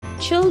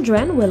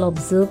Children will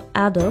observe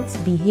adults'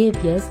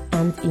 behaviors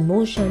and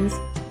emotions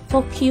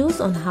for cues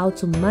on how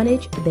to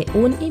manage their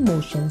own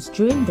emotions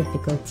during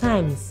difficult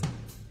times.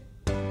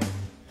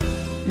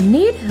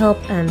 Need help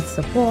and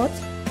support?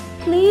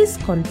 Please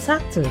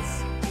contact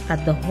us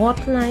at the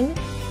hotline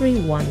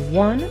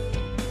 311,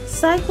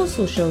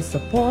 psychosocial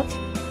support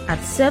at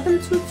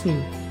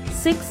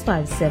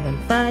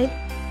 722-6575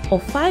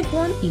 or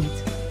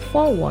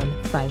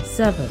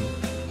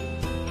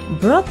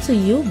 518-4157. Brought to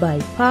you by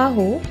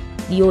PAHO,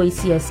 the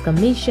OACS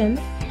Commission,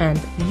 and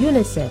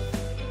UNICEF.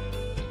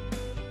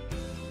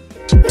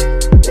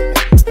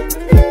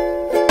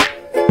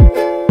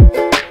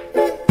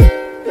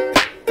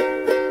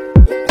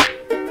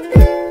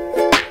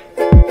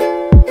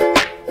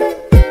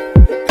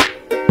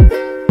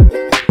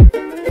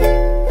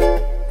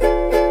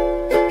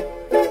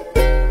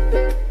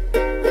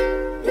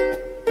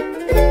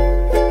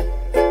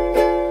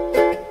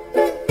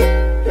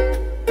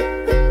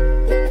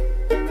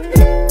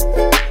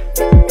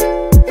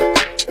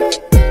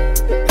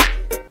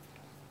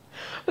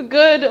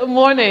 Good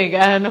morning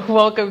and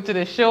welcome to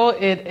the show.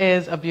 It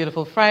is a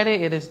beautiful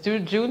Friday. It is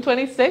June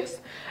 26th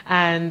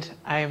and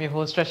I am your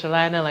host Tresha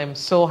Lionel. I'm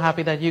so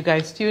happy that you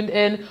guys tuned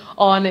in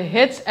on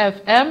Hits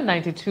FM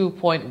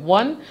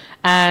 92.1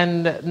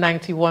 and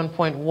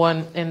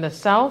 91.1 in the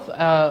South.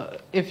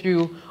 If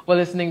you were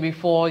listening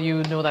before,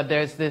 you know that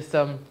there's this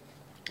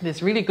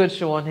really good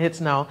show on Hits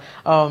now,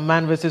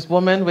 Man vs.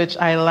 Woman, which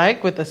I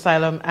like, with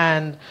Asylum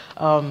and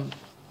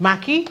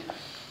Mackie.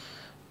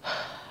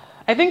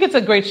 I think it's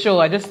a great show.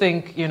 I just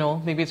think,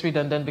 maybe it's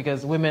redundant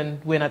because women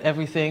win at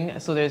everything,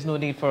 so there's no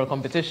need for a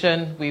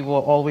competition. We were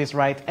always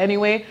right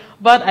anyway.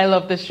 But I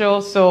love the show.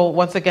 So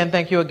once again,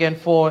 thank you again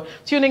for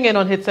tuning in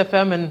on Hits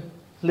FM and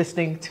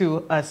listening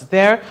to us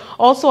there.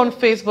 Also on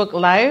Facebook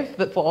Live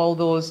for all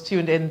those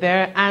tuned in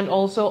there, and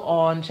also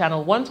on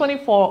channel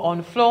 124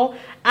 on Flow,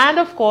 and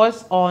of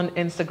course on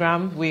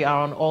Instagram. We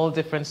are on all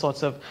different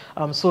sorts of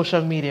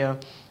social media.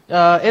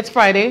 It's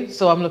Friday,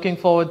 so I'm looking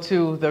forward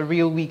to the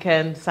real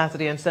weekend,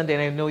 Saturday and Sunday,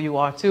 and I know you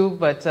are too.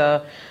 But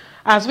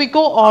as we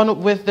go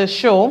on with the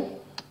show,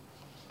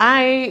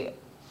 and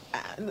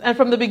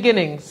from the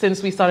beginning,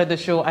 since we started the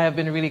show, I have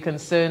been really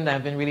concerned,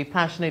 I've been really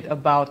passionate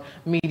about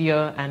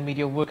media and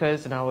media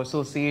workers in our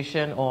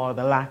association, or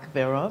the lack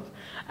thereof.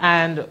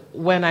 And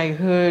when I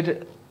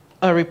heard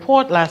a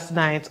report last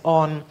night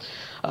on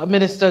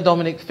Minister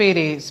Dominic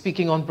Fedee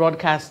speaking on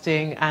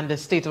broadcasting and the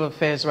state of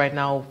affairs right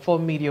now for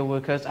media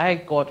workers, I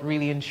got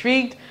really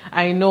intrigued.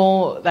 I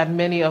know that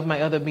many of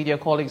my other media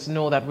colleagues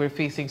know that we're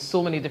facing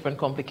so many different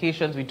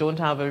complications. We don't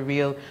have a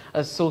real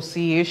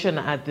association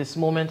at this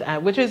moment,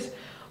 which is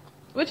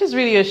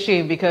really a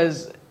shame,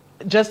 because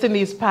just in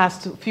these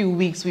past few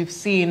weeks, we've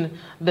seen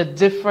the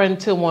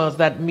different turmoils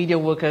that media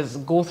workers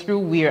go through.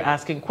 We are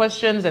asking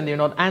questions and they're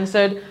not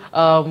answered.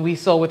 We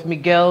saw with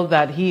Miguel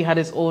that he had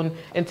his own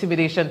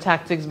intimidation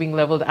tactics being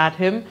leveled at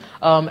him.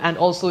 And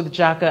also with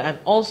Jaka, and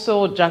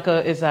also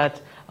Jaka is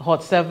at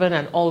Hot 7,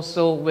 and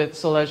also with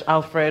Solange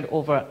Alfred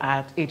over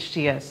at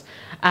HTS.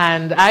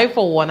 And I,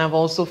 for one, have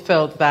also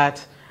felt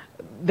that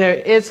there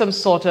is some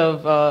sort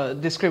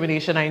of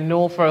discrimination. I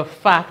know for a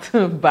fact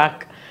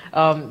back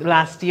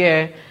last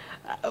year,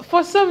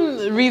 for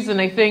some reason,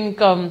 I think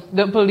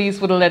the police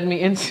wouldn't let me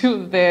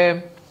into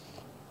their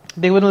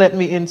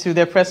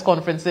press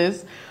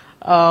conferences.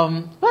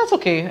 That's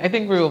okay. I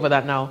think we're over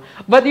that now.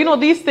 But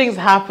these things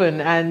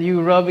happen, and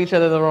you rub each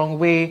other the wrong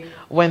way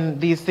when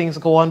these things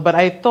go on. But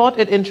I thought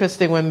it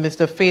interesting when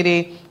Mr.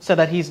 Fedee said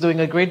that he's doing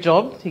a great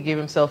job. He gave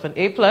himself an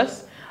A+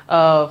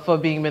 for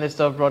being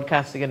Minister of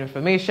Broadcasting and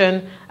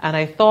Information, and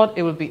I thought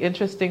it would be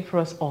interesting for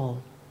us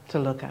all to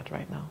look at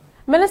right now.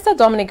 Minister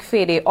Dominic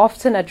Fedee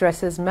often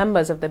addresses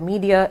members of the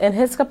media in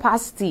his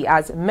capacity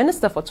as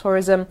Minister for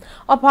Tourism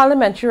or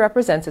Parliamentary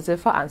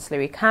Representative for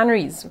Ancillary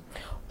Canneries.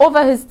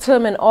 Over his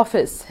term in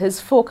office, his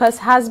focus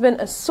has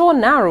been so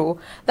narrow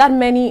that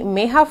many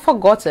may have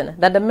forgotten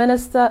that the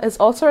minister is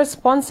also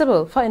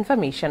responsible for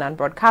information and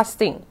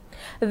broadcasting.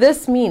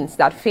 This means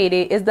that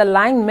Fedee is the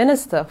line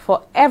minister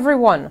for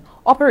everyone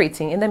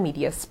operating in the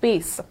media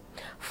space.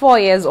 4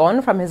 years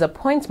on from his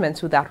appointment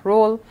to that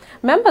role,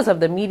 members of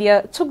the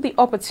media took the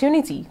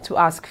opportunity to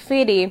ask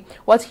Fedee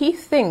what he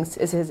thinks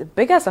is his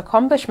biggest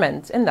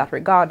accomplishment in that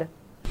regard.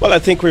 Well, I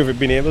think we've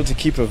been able to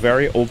keep a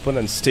very open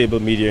and stable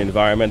media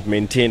environment,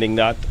 maintaining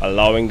that,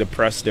 allowing the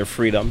press their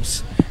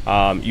freedoms.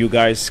 You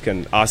guys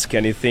can ask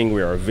anything.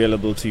 We are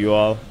available to you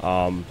all.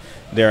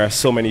 There are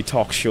so many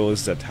talk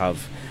shows that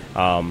have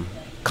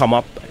come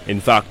up. In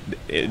fact,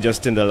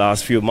 just in the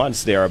last few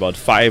months, there are about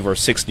 5 or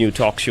 6 new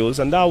talk shows,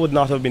 and that would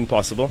not have been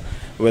possible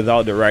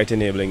without the right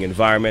enabling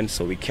environment.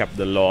 So we kept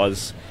the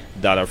laws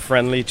that are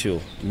friendly to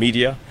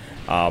media.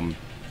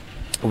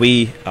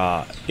 We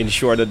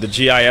ensure that the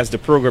GIS, the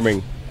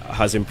programming,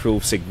 has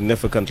improved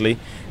significantly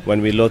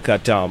when we look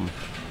at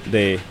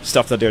the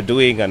stuff that they're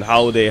doing and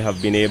how they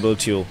have been able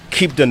to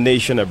keep the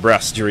nation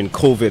abreast during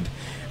COVID.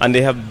 And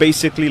they have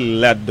basically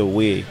led the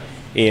way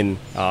in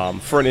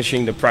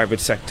furnishing the private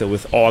sector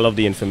with all of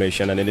the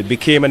information, and it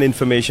became an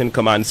information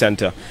command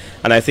center.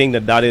 And I think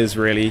that that is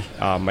really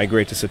my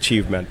greatest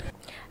achievement.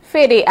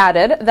 Fede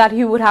added that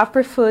he would have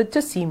preferred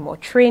to see more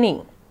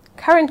training.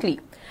 Currently,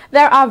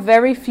 there are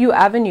very few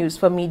avenues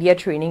for media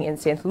training in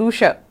St.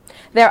 Lucia.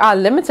 There are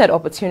limited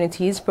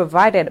opportunities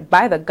provided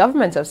by the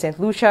government of St.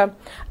 Lucia,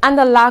 and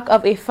the lack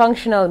of a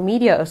functional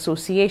media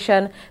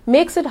association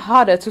makes it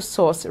harder to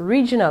source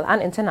regional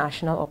and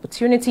international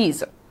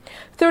opportunities.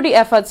 Through the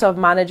efforts of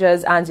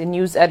managers and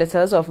news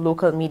editors of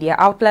local media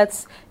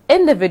outlets,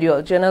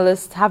 individual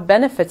journalists have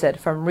benefited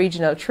from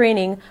regional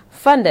training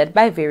funded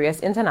by various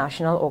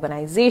international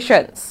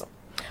organizations.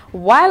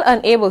 While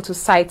unable to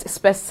cite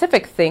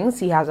specific things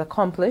he has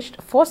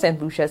accomplished for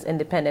St. Lucia's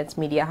independent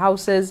media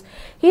houses,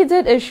 he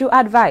did issue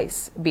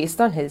advice based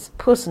on his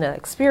personal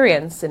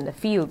experience in the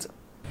field.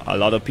 A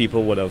lot of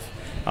people would have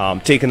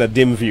taken a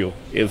dim view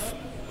if,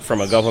 from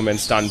a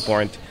government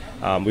standpoint,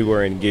 we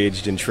were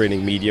engaged in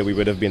training media. We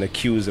would have been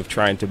accused of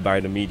trying to buy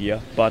the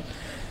media. But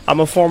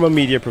I'm a former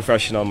media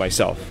professional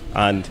myself,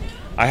 and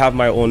I have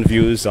my own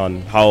views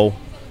on how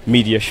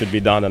media should be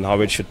done and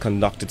how it should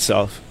conduct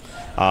itself.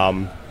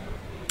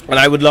 And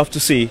I would love to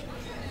see,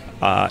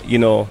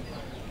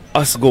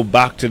 us go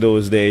back to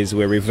those days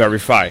where we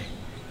verify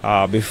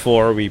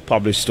before we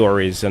publish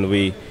stories, and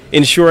we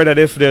ensure that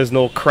if there's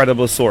no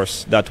credible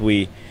source, that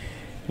we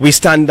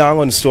stand down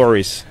on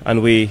stories,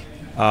 and we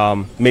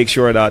make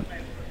sure that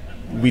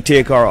we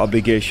take our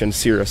obligation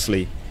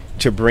seriously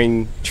to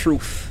bring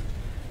truth,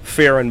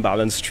 fair and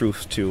balanced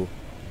truth to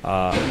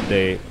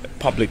the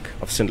public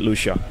of St.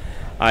 Lucia.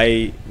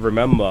 I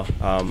remember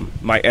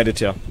my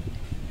editor,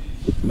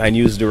 my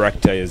news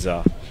director, is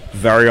a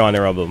very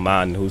honorable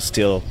man who's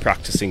still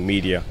practicing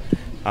media.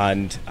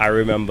 And I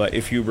remember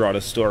if you brought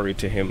a story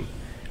to him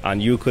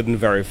and you couldn't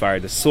verify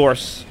the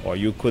source, or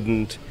you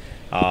couldn't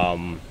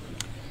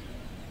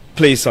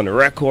place on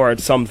record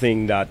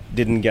something that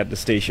didn't get the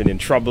station in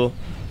trouble,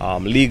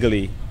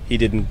 legally, he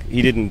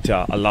didn't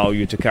allow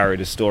you to carry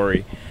the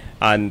story.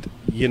 And,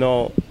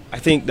 I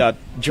think that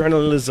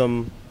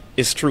journalism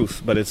is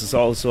truth, but it's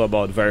also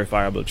about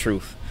verifiable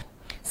truth.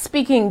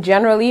 Speaking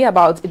generally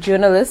about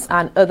journalists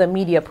and other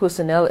media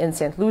personnel in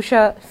St.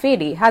 Lucia,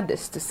 Fede had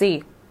this to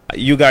say.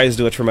 You guys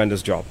do a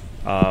tremendous job.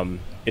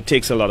 It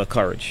takes a lot of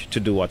courage to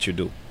do what you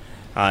do.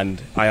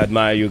 And I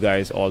admire you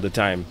guys all the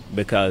time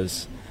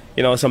because,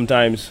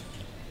 sometimes,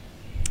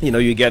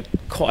 you get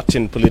caught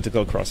in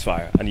political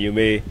crossfire, and you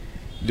may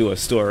do a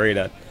story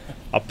that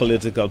a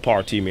political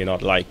party may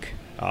not like,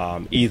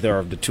 either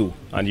of the two.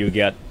 And you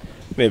get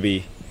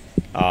maybe...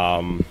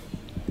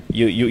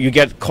 You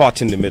get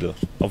caught in the middle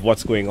of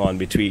what's going on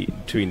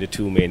between the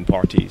two main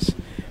parties.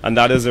 And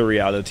that is a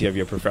reality of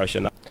your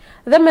profession.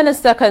 The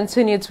minister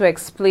continued to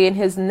explain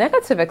his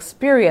negative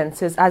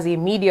experiences as a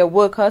media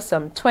worker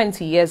some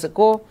 20 years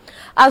ago,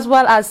 as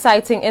well as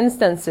citing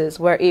instances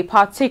where a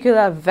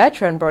particular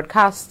veteran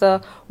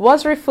broadcaster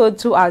was referred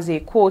to as a,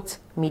 quote,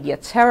 media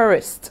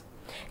terrorist.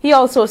 He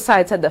also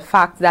cited the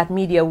fact that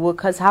media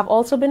workers have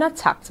also been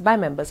attacked by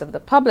members of the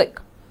public.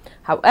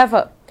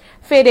 However,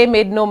 Fede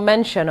made no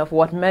mention of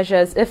what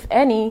measures, if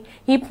any,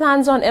 he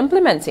plans on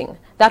implementing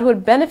that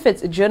would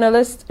benefit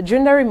journalists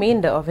during the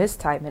remainder of his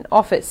time in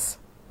office.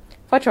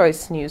 For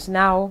Choice News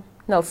Now,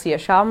 Nelsia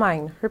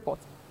Charlemagne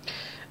reports.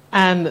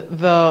 And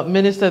the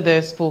minister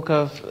there spoke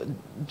of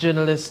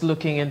journalists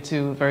looking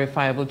into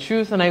verifiable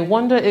truth, and I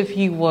wonder if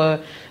he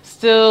was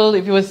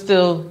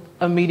still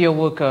a media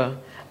worker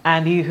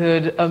and he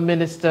heard a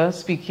minister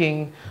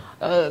speaking,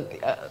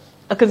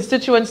 a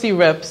constituency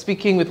rep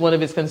speaking with one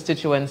of his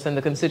constituents, and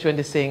the constituent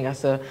is saying,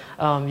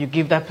 you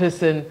give that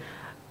person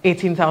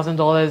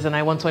 $18,000 and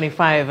I want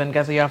 25, and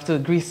guys, you have to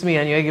grease me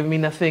and you're giving me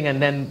nothing. And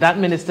then that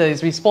minister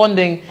is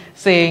responding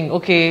saying,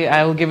 okay,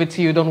 I will give it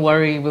to you, don't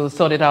worry, we'll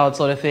sort it out,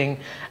 sort of thing.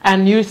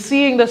 And you're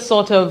seeing the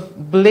sort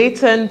of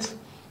blatant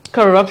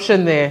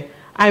corruption there.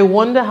 I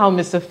wonder how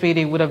Mr.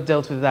 Fede would have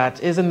dealt with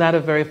that. Isn't that a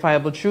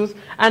verifiable truth?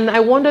 And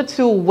I wonder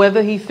too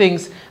whether he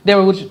thinks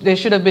there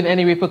should have been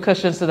any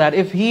repercussions to that.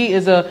 If he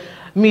is a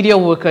media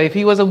worker, if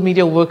he was a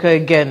media worker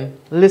again,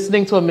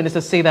 listening to a minister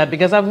say that,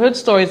 because I've heard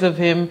stories of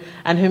him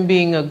and him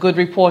being a good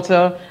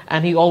reporter,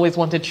 and he always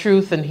wanted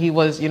truth, and he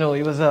was, he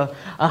was a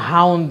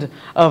hound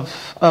of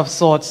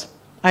sorts.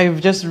 I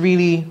just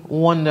really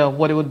wonder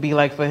what it would be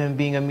like for him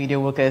being a media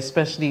worker,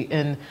 especially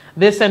in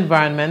this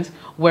environment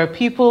where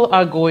people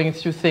are going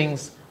through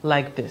things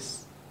like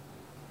this.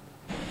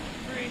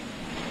 3, 2,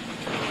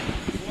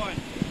 1.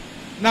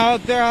 Now,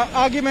 there are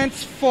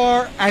arguments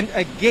for and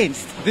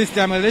against this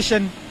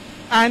demolition,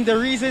 and the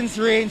reasons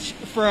range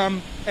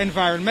from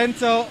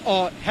environmental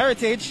or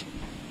heritage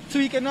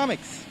to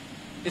economics.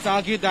 It's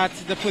argued that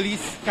the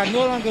police can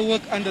no longer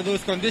work under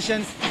those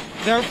conditions,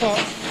 therefore...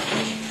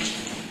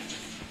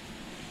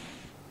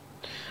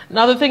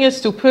 Now the thing is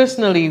too,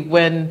 personally,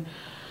 when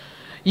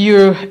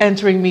you're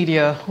entering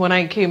media, when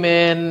I came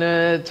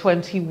in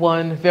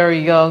 21, very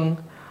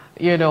young,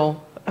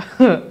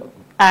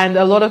 And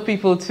a lot of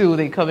people too,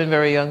 they come in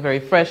very young,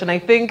 very fresh. And I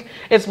think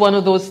it's one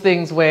of those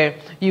things where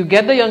you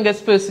get the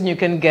youngest person you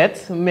can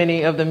get,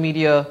 many of the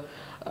media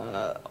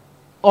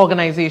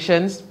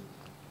organizations.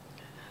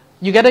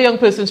 You get a young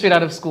person straight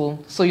out of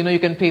school, so you know you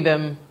can pay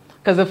them.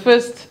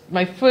 Because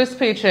my first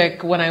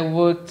paycheck when I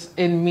worked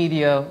in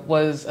media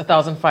was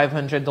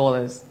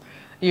 $1,500,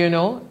 you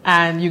know,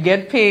 and you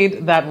get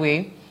paid that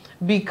way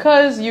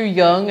because you're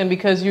young and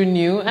because you're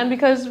new and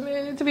because,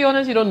 to be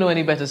honest, you don't know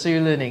any better, so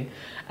you're learning.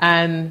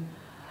 And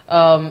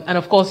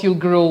of course you'll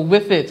grow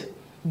with it.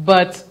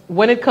 But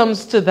when it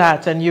comes to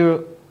that and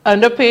you're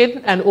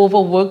underpaid and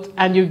overworked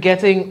and you're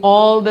getting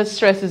all the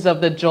stresses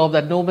of the job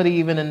that nobody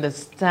even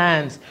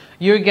understands,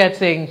 you're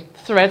getting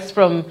threats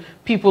from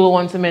people who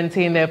want to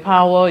maintain their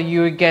power,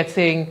 you're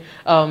getting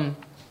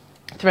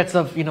threats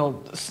of, you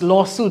know,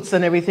 lawsuits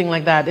and everything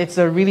like that. It's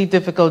a really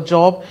difficult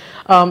job.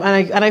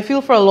 And I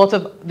feel for a lot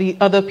of the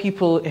other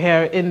people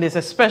here in this,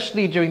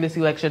 especially during this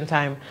election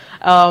time.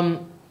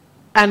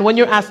 And when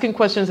you're asking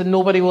questions and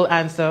nobody will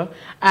answer,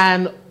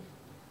 and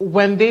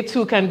when they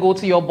too can go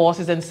to your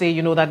bosses and say,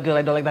 you know, that girl,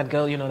 I don't like that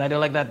girl, you know, I don't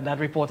like that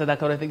reporter, that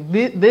kind of thing.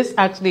 This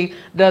actually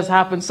does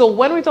happen. So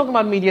when we talk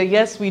about media,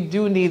 yes, we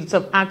do need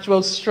some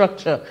actual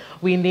structure.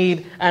 We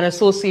need an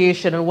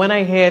association. And when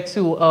I hear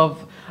too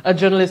of a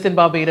journalist in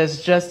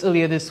Barbados just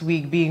earlier this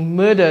week being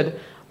murdered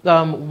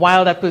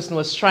while that person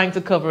was trying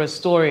to cover a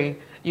story,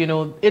 you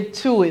know, it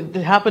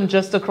happened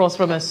just across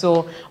from us.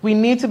 So we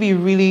need to be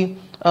really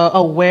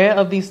aware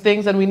of these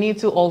things, and we need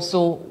to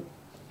also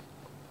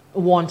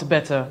want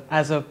better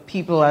as a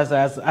people,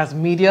 as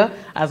media,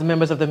 as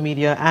members of the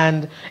media.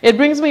 And it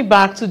brings me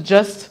back to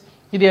just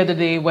the other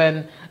day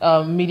when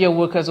media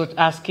workers were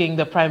asking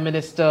the Prime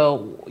Minister,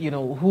 you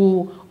know,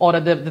 who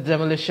ordered the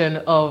demolition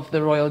of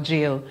the Royal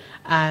Jail,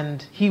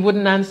 and he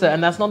wouldn't answer.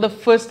 And that's not the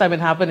first time it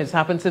happened. It's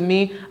happened to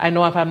me. I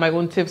know I've had my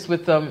own tips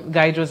with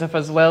Guy Joseph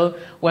as well,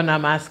 when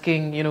I'm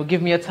asking, you know,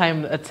 give me a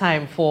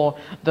time for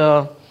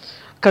the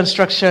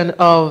construction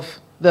of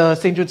the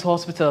St. Jude's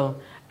Hospital.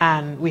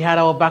 And we had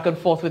our back and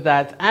forth with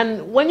that.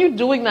 And when you're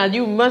doing that,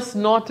 you must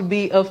not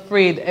be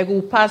afraid. And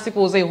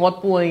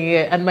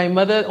my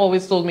mother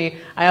always told me,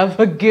 I have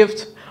a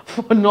gift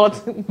for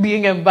not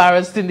being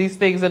embarrassed in these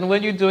things. And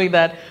when you're doing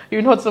that,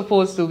 you're not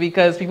supposed to,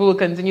 because people will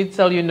continue to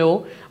tell you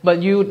no. But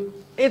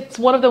it's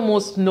one of the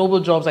most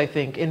noble jobs, I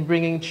think, in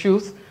bringing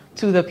truth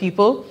to the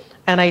people.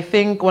 And I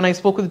think when I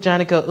spoke with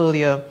Janica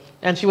earlier,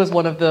 and she was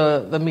one of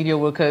the media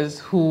workers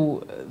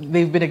who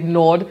they've been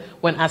ignored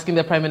when asking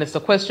the Prime Minister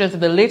questions.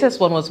 And the latest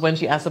one was when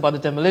she asked about the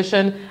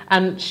demolition,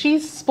 and she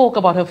spoke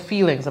about her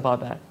feelings about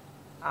that.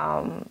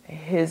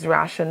 His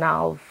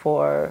rationale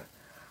for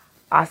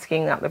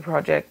asking that the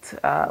project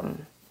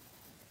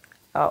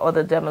or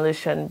the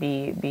demolition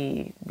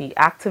be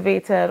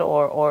activated,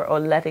 or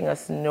letting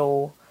us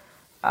know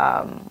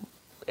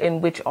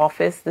in which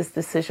office this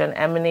decision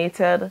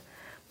emanated,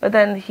 but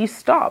then he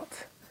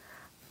stopped.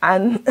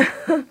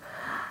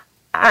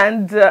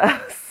 And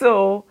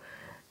so,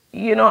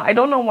 you know, I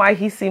don't know why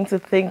he seemed to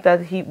think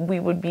that we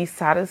would be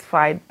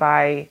satisfied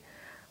by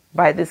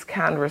this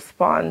canned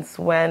response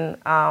when,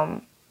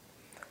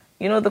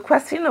 you know, the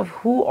question of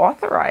who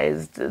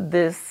authorized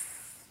this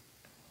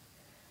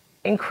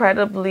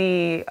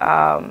incredibly,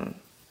 I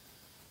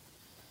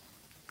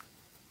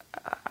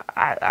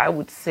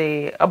would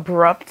say,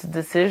 abrupt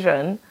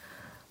decision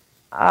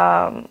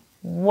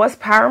was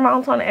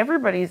paramount on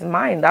everybody's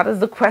mind. That is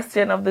the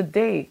question of the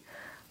day.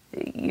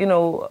 You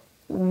know,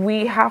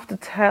 we have to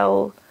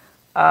tell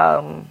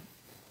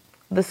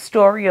the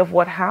story of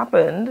what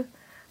happened,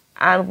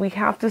 and we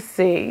have to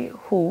say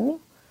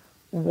who,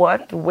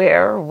 what,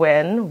 where,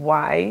 when,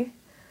 why.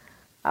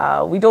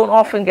 We don't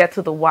often get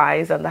to the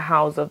whys and the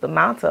hows of the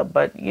matter,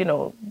 but, you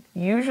know,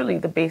 usually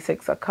the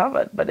basics are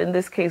covered. But in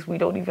this case, we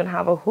don't even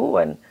have a who,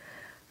 and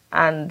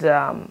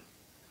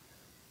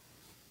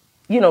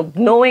you know,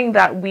 knowing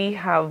that we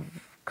have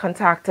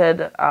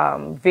contacted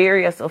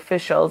various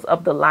officials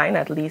up the line,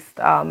 at least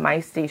my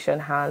station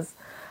has,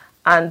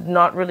 and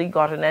not really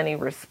gotten any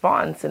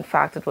response. In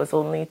fact, it was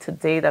only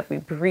today that we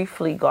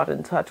briefly got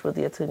in touch with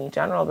the Attorney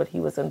General, but he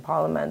was in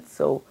Parliament,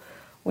 so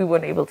we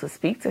weren't able to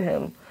speak to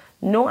him.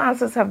 No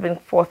answers have been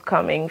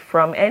forthcoming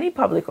from any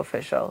public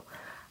official.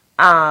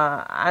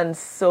 And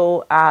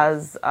so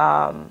as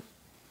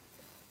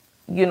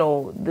you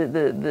know,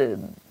 the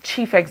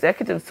chief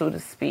executive, so to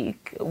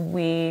speak,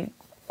 we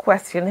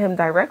questioned him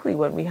directly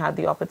when we had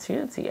the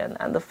opportunity.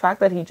 And the fact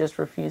that he just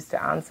refused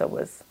to answer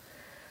was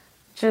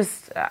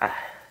just,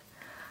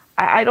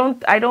 I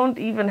don't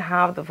even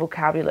have the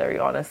vocabulary,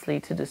 honestly,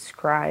 to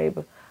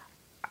describe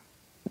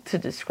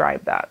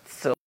that.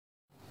 So.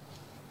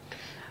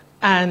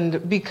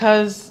 And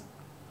because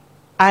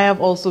I have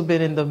also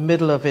been in the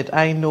middle of it,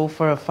 I know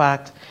for a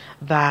fact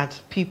that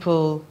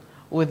people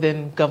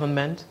within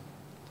government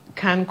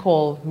can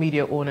call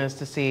media owners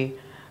to say,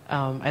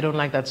 I don't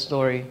like that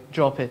story,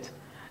 drop it.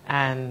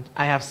 And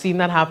I have seen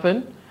that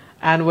happen.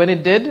 And when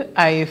it did,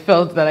 I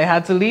felt that I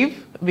had to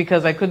leave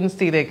because I couldn't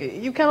stay there.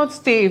 You cannot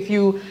stay if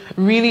you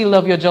really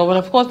love your job. And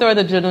of course, there are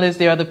the journalists,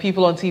 there are the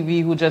people on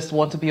TV who just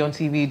want to be on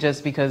TV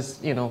just because,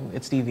 you know,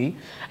 it's TV.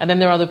 And then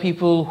there are the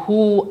people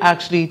who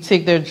actually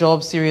take their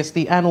job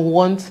seriously and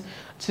want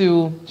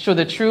to show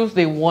the truth.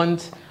 They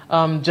want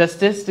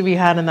justice to be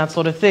had and that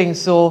sort of thing.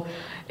 So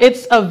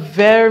it's a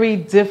very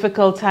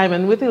difficult time.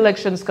 And with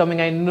elections coming,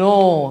 I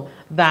know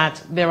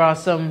that there are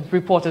some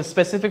reporters,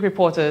 specific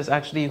reporters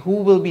actually, who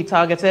will be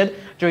targeted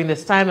during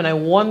this time. And I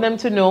want them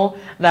to know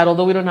that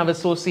although we don't have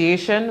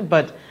association,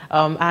 but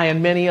I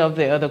and many of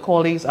the other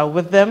colleagues are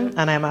with them,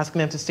 and I'm asking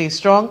them to stay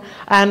strong.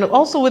 And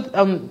also with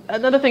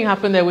another thing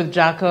happened there with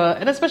Jaka,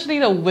 and especially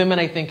the women,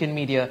 I think, in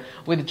media,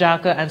 with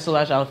Jaka and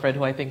Solange Alfred,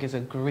 who I think is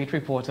a great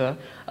reporter,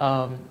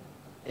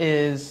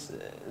 is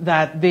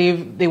that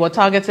they were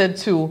targeted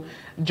too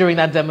during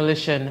that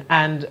demolition.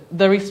 And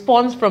the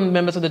response from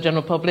members of the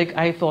general public,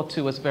 I thought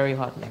too, was very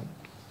heartening.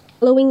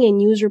 Following a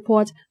news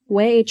report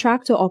where a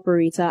tractor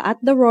operator at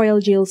the Royal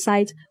Jail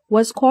site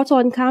was caught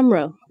on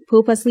camera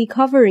purposely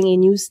covering a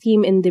news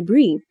team in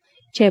debris,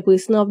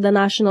 Chairperson of the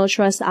National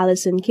Trust,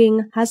 Alison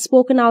King, has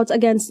spoken out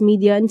against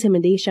media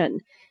intimidation.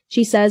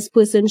 She says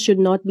persons should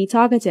not be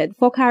targeted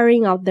for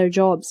carrying out their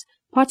jobs,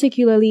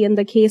 particularly in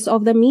the case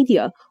of the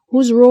media,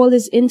 whose role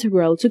is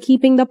integral to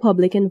keeping the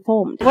public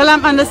informed. Well,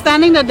 I'm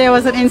understanding that there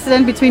was an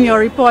incident between your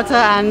reporter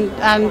and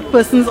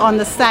persons on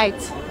the site.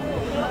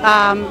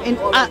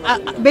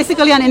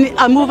 Basically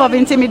a move of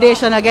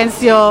intimidation against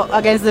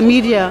the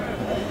media.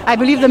 I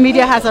believe the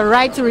media has a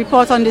right to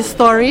report on this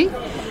story,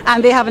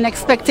 and they have an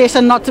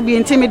expectation not to be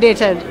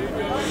intimidated.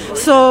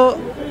 So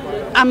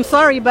I'm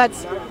sorry, but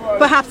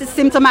perhaps it's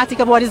symptomatic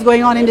of what is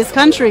going on in this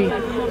country.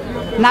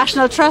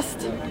 National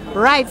trust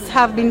rights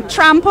have been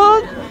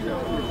trampled.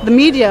 The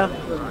media,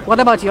 what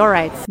about your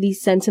rights?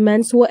 These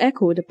sentiments were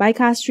echoed by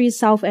Castries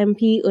South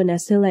MP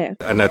Ernest Hilaire.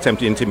 An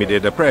attempt to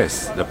intimidate the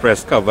press. The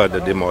press covered the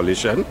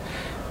demolition.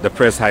 The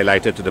press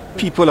highlighted to the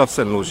people of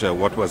St. Lucia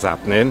what was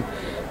happening.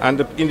 And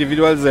the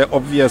individuals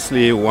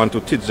obviously want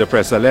to teach the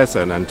press a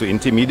lesson and to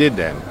intimidate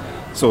them.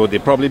 So they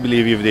probably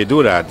believe if they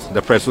do that,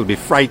 the press will be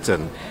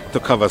frightened to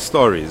cover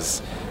stories,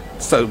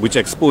 which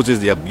exposes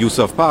the abuse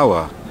of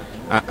power.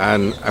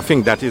 And I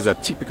think that is a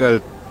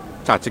typical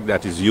tactic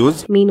that is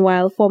used.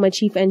 Meanwhile, former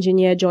Chief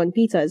Engineer John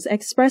Peters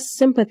expressed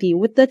sympathy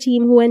with the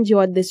team who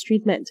endured this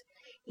treatment.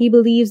 He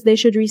believes they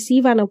should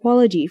receive an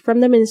apology from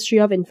the Ministry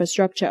of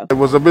Infrastructure. I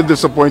was a bit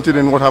disappointed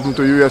in what happened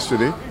to you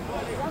yesterday.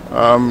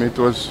 It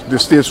was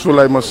distasteful,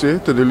 I must say,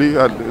 to the league.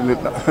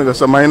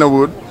 That's a minor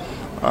word.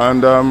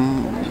 And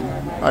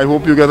I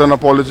hope you get an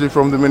apology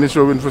from the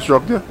Ministry of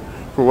Infrastructure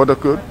for what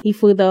occurred. He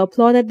further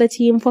applauded the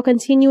team for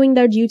continuing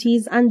their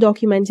duties and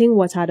documenting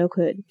what had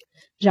occurred.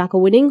 Jaka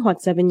Winning,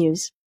 Hot 7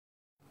 News.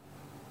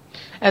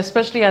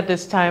 Especially at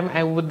this time,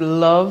 I would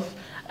love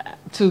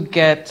to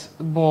get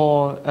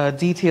more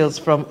details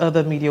from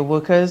other media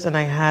workers. And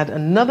I had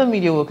another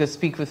media worker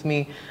speak with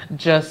me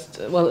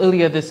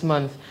earlier this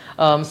month,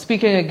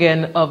 speaking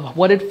again of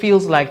what it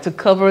feels like to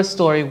cover a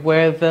story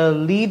where the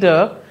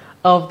leader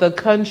of the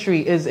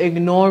country is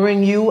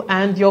ignoring you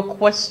and your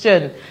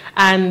question.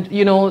 And,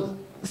 you know,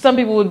 some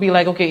people would be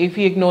like, okay, if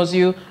he ignores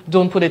you,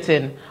 don't put it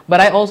in. But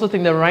I also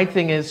think the right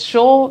thing is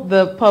show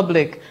the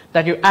public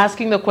that you're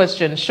asking the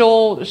question,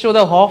 show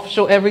the HOF,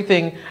 show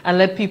everything, and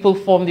let people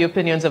form the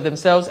opinions of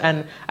themselves.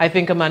 And I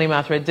think Amani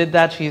Mathre did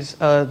that. She's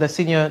the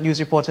senior news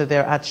reporter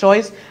there at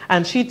Choice.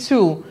 And she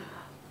too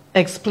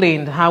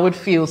explained how it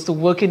feels to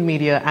work in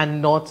media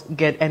and not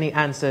get any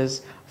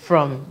answers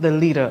from the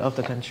leader of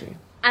the country.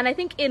 And I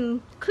think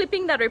in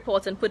clipping that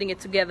report and putting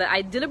it together,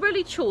 I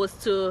deliberately chose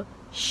to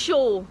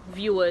show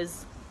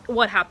viewers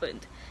what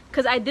happened,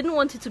 because I didn't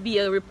want it to be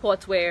a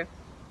report where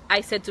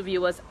I said to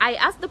viewers, I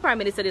asked the Prime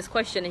Minister this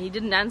question and he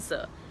didn't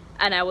answer,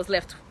 and I was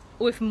left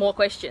with more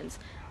questions.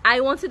 I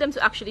wanted them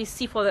to actually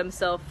see for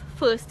themselves,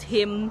 first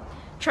him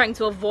trying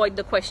to avoid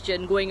the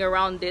question, going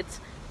around it,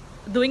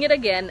 doing it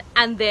again,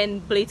 and then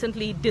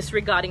blatantly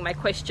disregarding my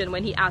question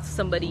when he asked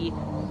somebody,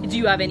 do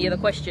you have any other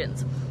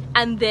questions?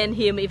 And then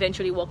him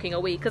eventually walking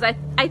away, because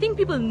I think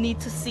people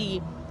need to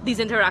see these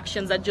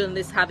interactions that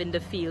journalists have in the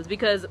field,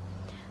 because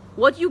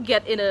what you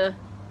get in a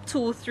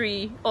 2,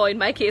 3, or in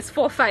my case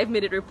 4,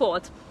 5-minute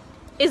report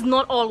is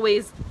not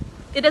always,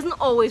 it doesn't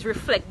always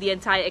reflect the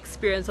entire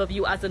experience of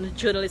you as a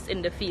journalist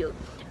in the field.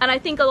 And I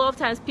think a lot of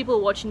times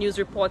people watch news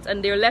reports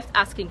and they're left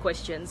asking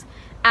questions,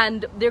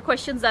 and they're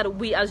questions that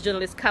we as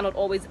journalists cannot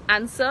always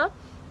answer.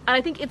 And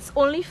I think it's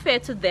only fair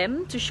to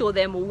them to show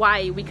them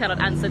why we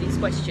cannot answer these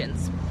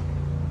questions.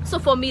 So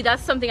for me,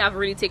 that's something I've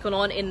really taken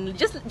on in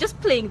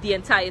just playing the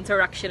entire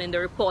interaction in the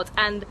report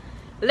and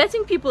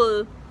letting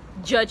people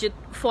judge it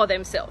for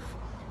themselves.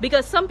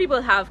 Because some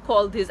people have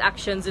called these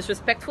actions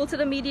disrespectful to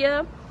the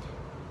media.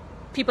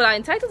 People are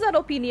entitled to that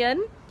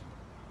opinion.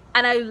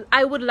 And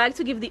I would like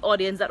to give the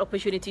audience that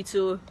opportunity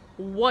to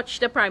watch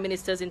the Prime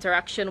Minister's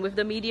interaction with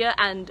the media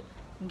and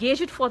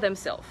gauge it for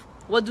themselves.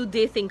 What do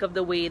they think of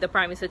the way the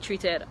Prime Minister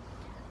treated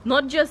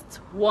not just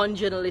one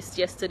journalist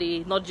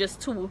yesterday, not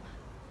just two,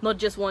 not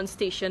just one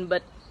station,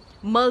 but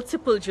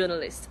multiple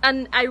journalists.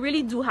 And I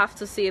really do have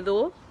to say,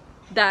 though,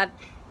 that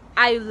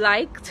I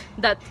liked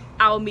that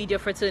our media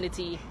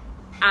fraternity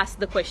asked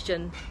the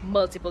question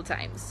multiple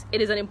times.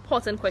 It is an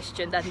important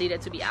question that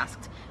needed to be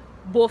asked,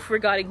 both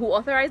regarding who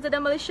authorized the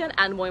demolition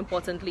and, more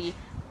importantly,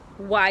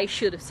 why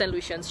should St.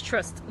 Lucians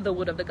trust the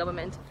word of the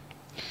government?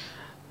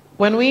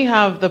 When we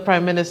have the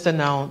Prime Minister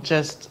now,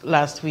 just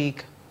last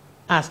week,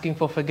 asking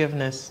for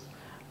forgiveness,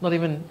 not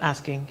even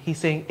asking, he's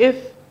saying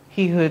if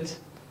he hurt,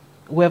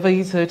 whoever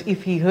he's hurt,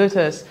 if he hurt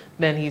us,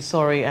 then he's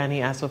sorry and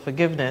he asks for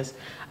forgiveness.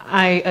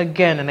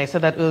 Again, and I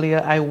said that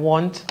earlier, I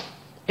want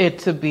it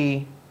to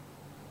be,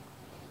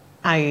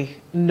 I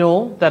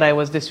know that I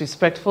was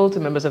disrespectful to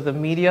members of the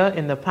media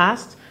in the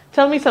past.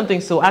 Tell me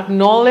something so.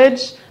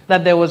 Acknowledge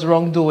that there was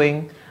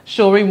wrongdoing,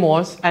 show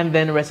remorse, and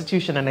then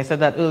restitution. And I said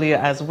that earlier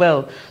as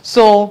well.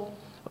 So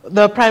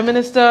the Prime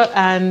Minister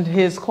and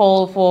his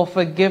call for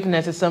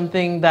forgiveness is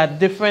something that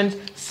different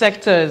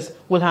sectors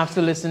will have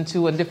to listen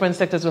to, and different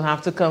sectors will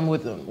have to come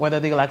with whether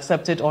they'll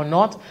accept it or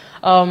not.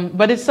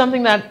 But it's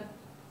something that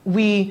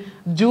we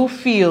do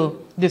feel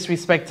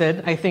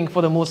disrespected, I think,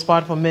 for the most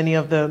part, for many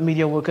of the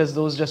media workers,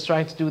 those just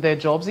trying to do their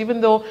jobs,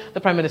 even though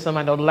the Prime Minister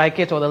might not like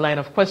it or the line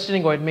of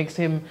questioning, or it makes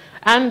him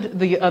and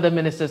the other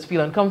ministers feel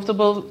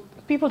uncomfortable.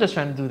 People just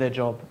trying to do their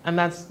job, and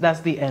that's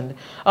the end.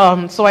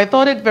 So I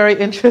thought it very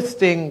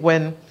interesting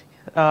when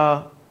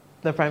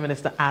the Prime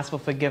Minister asked for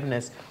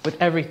forgiveness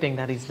with everything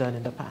that he's done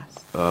in the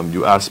past.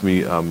 You asked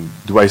me,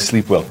 do I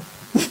sleep well?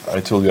 I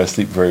told you I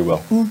sleep very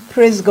well.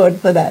 Praise God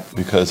for that.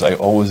 Because I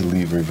always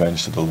leave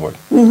revenge to the Lord.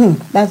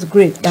 That's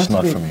great. That's it's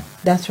not great. for me.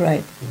 That's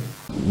right.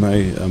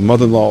 My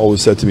mother-in-law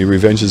always said to me,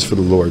 revenge is for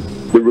the Lord.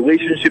 The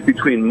relationship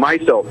between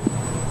myself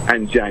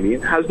and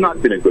Janny has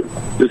not been a good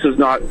one. This is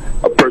not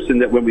a person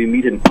that when we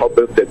meet in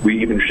public that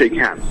we even shake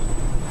hands.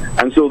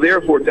 And so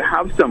therefore, to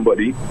have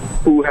somebody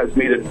who has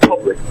made it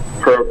public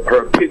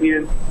her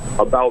opinion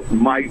about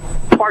my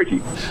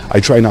party. I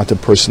try not to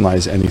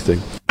personalize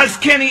anything. As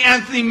Kenny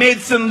Anthony made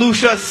St.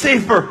 Lucia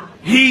safer,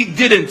 he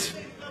didn't,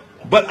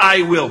 but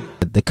I will.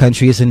 The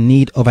country is in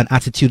need of an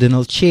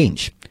attitudinal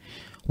change.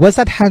 Was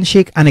that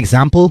handshake an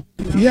example?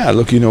 Yeah,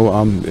 look, you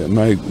know,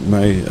 my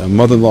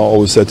mother-in-law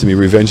always said to me,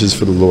 revenge is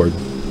for the Lord.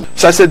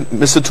 So I said,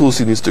 Mr.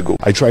 Tulsi needs to go.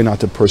 I try not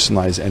to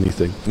personalize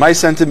anything. My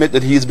sentiment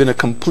that he's been a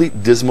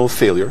complete dismal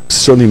failure.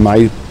 Certainly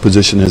my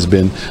position has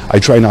been, I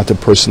try not to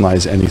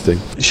personalize anything.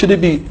 Should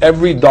it be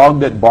every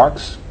dog that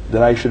barks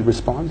that I should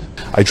respond?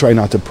 I try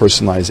not to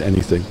personalize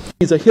anything.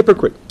 He's a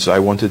hypocrite. So I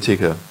want to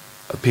take a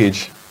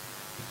page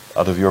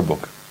out of your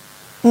book.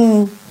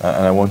 And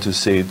I want to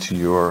say to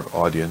your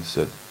audience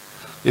that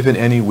if in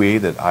any way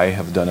that I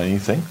have done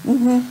anything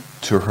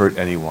to hurt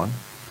anyone,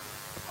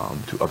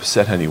 to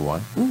upset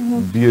anyone,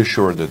 be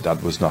assured that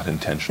that was not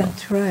intentional.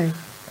 That's right.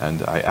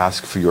 And I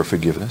ask for your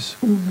forgiveness,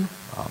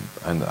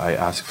 and I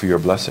ask for your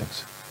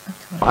blessings.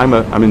 Right.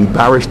 I'm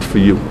embarrassed for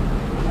you,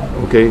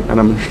 okay? And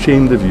I'm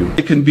ashamed of you.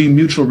 It can be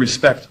mutual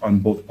respect on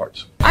both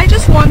parts. I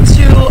just want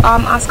to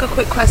ask a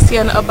quick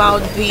question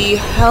about the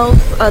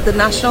the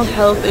National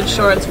Health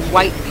Insurance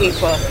White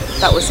Paper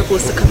that was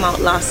supposed to come out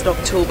last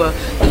October.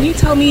 Can you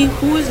tell me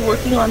who is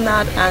working on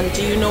that, and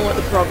do you know what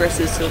the progress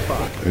is so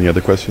far? Any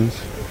other questions?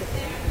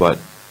 But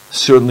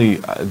certainly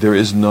there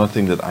is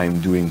nothing that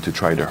I'm doing to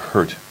try to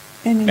hurt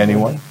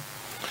anyone.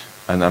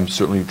 And I'm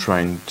certainly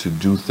trying to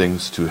do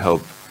things to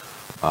help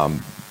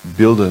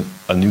build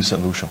a new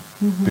St. Lucia.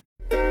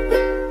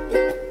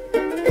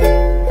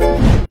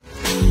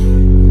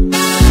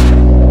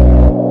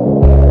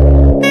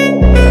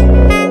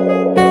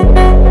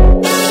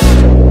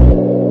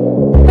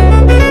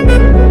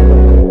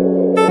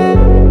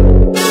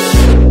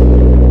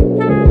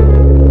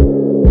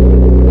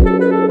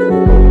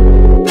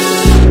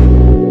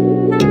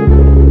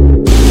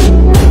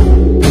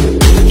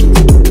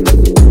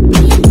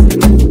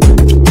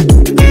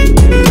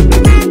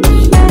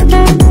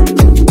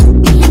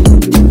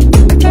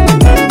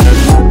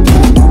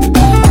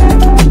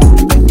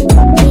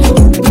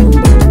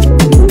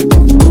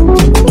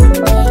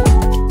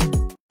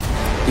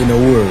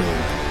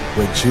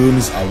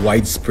 Germs are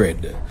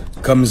widespread,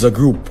 comes a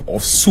group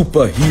of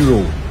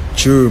superhero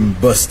germ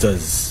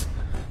busters,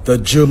 the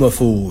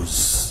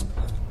germaphobes.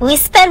 We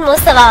spend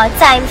most of our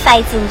time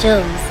fighting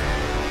germs,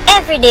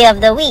 every day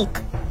of the week.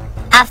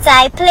 After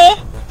I play,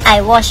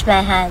 I wash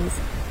my hands.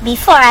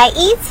 Before I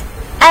eat,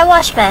 I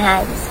wash my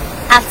hands.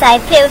 After I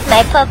play with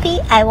my puppy,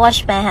 I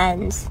wash my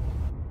hands.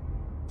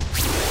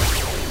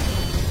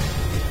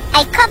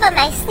 I cover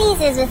my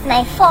sneezes with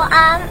my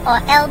forearm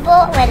or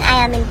elbow when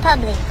I am in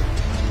public.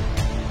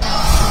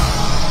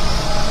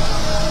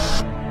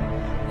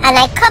 And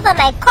I cover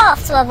my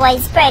cough to avoid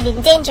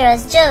spreading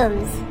dangerous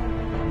germs.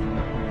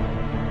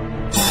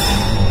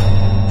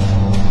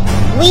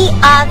 We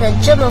are the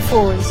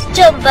germaphobes,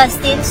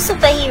 germ-busting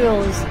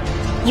superheroes.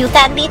 You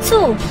can be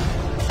too.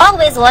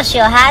 Always wash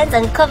your hands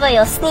and cover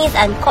your sneeze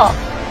and cough.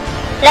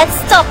 Let's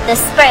stop the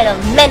spread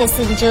of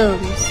menacing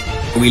germs.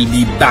 We'll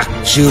be back,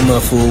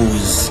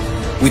 germaphobes,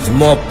 with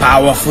more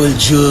powerful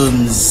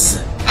germs.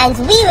 And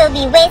we will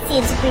be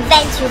waiting to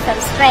prevent you from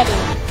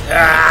spreading.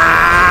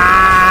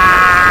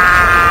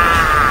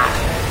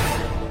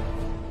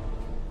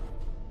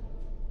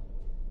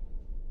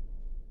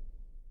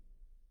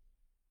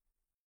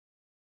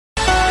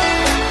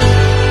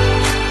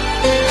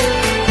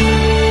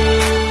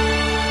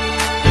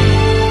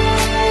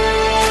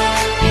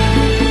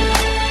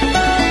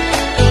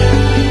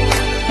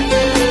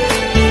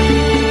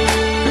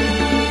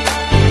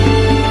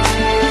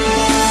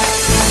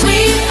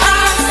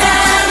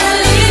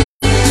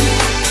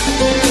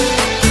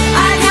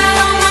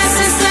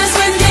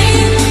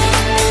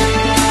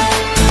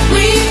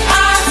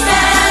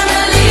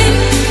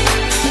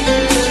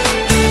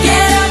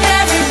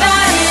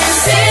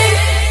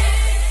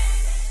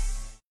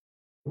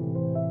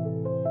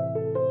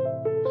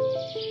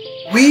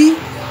 We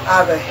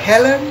are the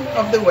Helen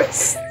of the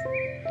West.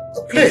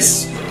 A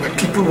place where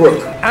people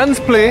work and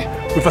play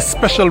with a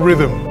special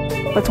rhythm.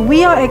 But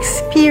we are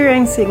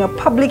experiencing a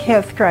public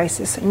health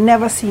crisis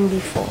never seen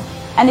before.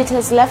 And it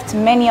has left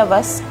many of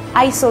us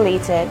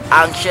isolated,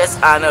 anxious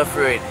and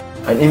afraid.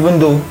 And even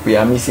though we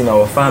are missing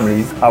our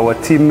families, our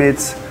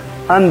teammates,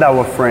 and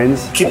our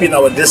friends, keeping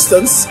our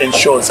distance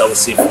ensures our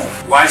safety,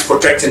 whilst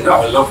protecting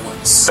our loved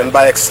ones, and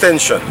by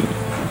extension,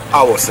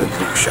 our St.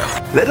 Lucia.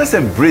 Let us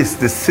embrace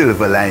the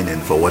silver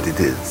lining for what it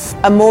is.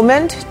 A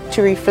moment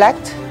to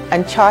reflect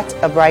and chart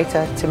a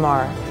brighter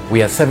tomorrow.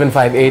 We are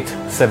 758,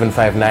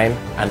 759,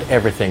 and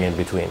everything in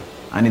between.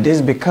 And it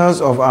is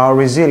because of our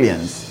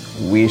resilience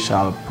we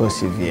shall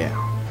persevere.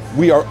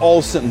 We are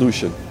all St.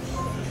 Lucian.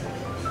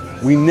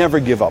 We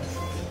never give up.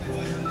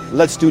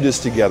 Let's do this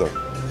together,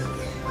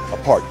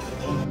 apart.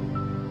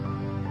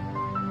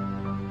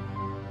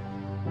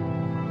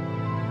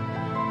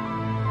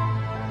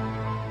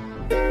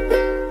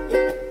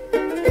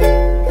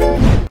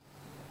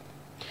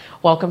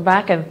 Welcome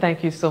back, and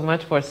thank you so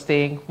much for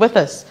staying with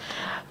us.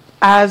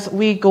 As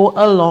we go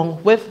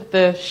along with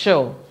the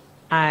show,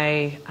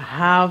 I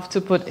have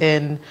to put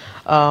in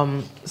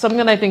something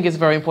that I think is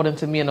very important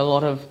to me and a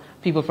lot of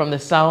people from the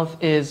South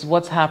is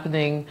what's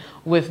happening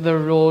with the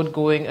road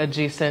going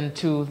adjacent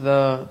to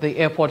the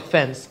airport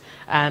fence.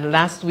 And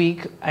last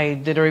week, I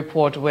did a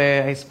report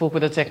where I spoke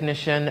with a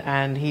technician,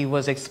 and he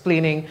was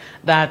explaining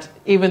that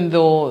even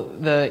though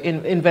the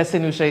Invest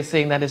St. Lucia is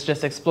saying that it's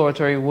just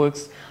exploratory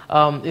works,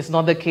 it's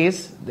not the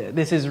case.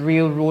 This is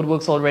real road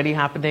works already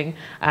happening,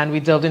 and we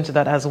delved into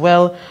that as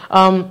well.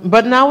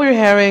 But now we're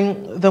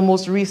hearing the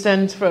most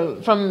recent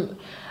from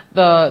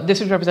the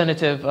district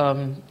representative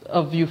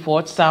of Vieux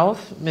Fort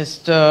South,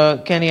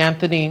 Mr. Kenny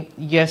Anthony,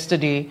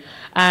 yesterday,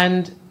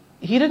 and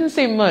he didn't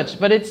say much,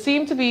 but it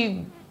seemed to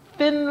be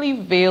thinly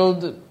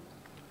veiled,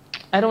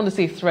 I don't want to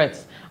say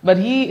threats, but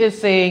he is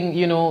saying,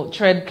 you know,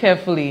 tread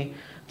carefully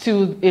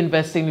to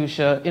Invest St.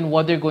 Lucia in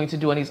what they're going to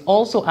do. And he's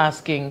also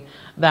asking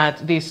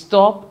that they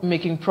stop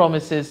making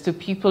promises to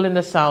people in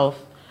the South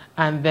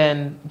and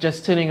then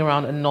just turning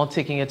around and not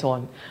taking it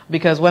on.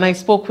 Because when I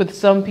spoke with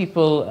some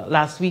people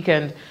last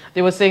weekend,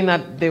 they were saying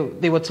that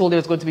they were told there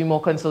was going to be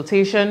more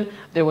consultation,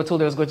 they were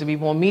told there was going to be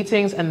more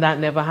meetings, and that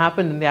never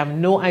happened, and they have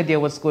no idea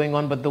what's going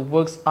on, but the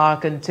works are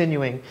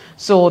continuing.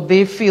 So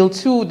they feel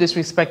too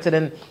disrespected,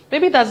 and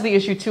maybe that's the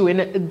issue too.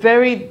 In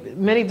very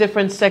many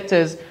different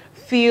sectors,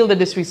 feel the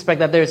disrespect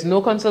that there's no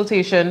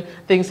consultation,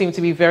 things seem to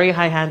be very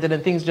high-handed,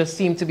 and things just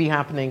seem to be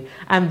happening.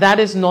 And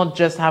that is not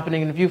just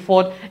happening in Vieux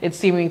Fort, it's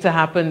seeming to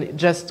happen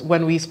just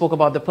when we spoke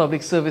about the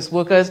public service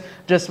workers,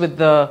 just with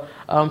the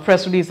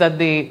press release that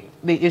they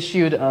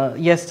issued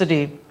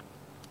yesterday,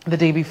 the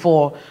day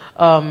before,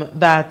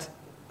 that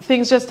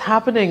things just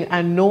happening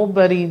and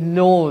nobody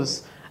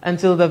knows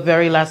until the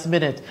very last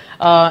minute.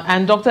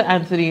 And Dr.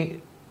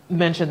 Anthony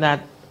mentioned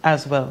that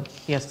as well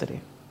yesterday.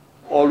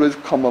 Always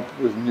come up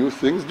with new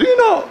things. Do you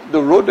know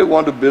the road they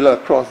want to build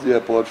across the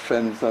airport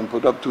fence and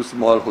put up 2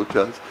 small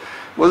hotels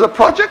was a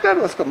project that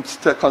was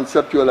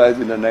conceptualized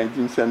in the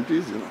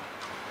 1970s, you know.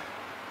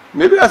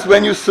 Maybe that's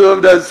when you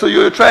served as, so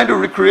you're trying to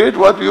recreate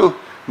what you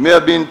may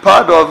have been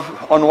part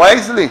of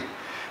unwisely.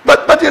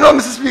 But you know,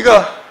 Mr.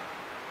 Speaker,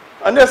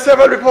 and there are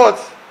several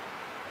reports,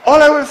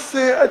 all I will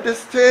say at this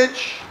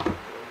stage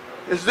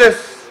is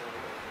this,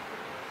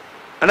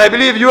 and I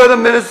believe you are the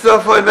Minister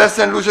for Invest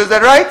St. Lucia, is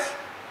that right?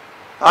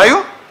 Are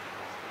you?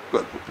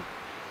 Good.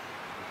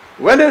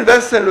 When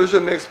Invest St. Lucia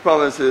makes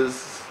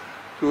promises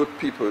to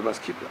people, we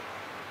must keep them.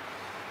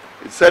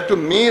 It said to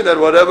me that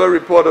whatever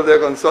report of their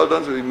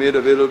consultants will be made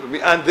available to me,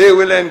 and they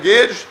will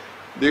engage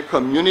the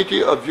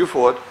community of Vieux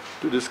Fort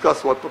to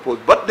discuss what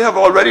proposed. But they have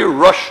already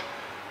rushed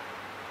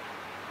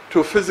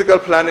to physical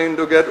planning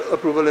to get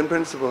approval in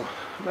principle.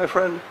 My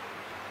friend,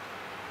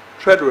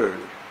 tread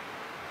warily.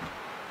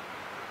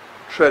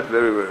 Tread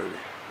very warily.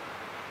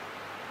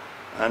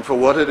 And for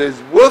what it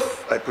is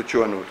worth, I put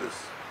you on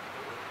notice.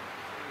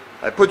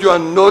 I put you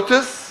on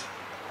notice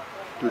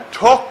to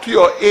talk to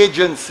your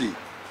agency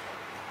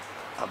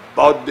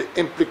about the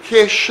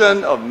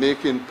implication of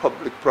making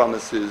public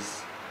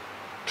promises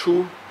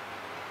to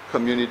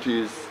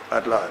communities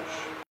at large.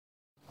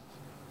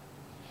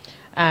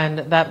 And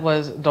that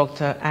was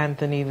Dr.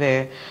 Anthony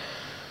there.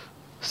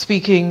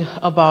 speaking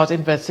about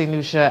Invest St.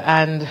 Lucia,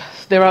 and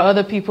there are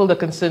other people, the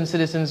Concerned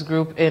Citizens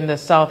Group in the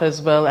South as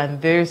well,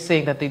 and they're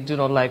saying that they do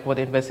not like what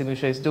Invest St.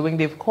 Lucia is doing.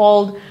 They've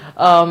called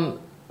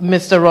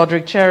Mr.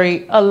 Roderick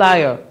Cherry a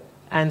liar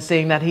and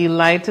saying that he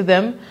lied to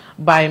them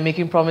by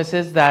making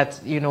promises that,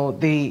 you know,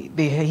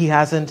 he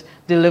hasn't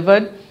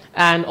delivered,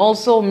 and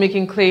also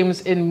making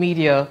claims in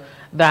media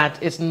that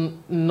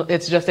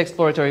it's just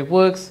exploratory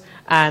works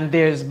and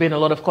there's been a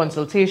lot of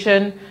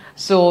consultation.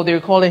 So they're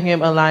calling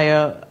him a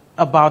liar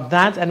about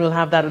that, and we'll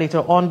have that later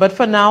on. But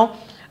for now,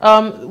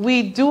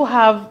 we do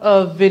have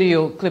a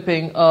video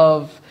clipping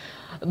of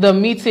the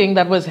meeting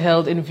that was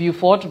held in Vieux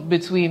Fort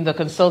between the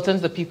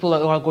consultants, the people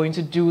who are going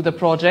to do the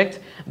project.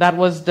 That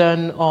was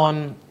done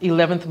on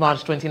 11th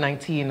March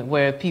 2019,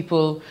 where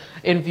people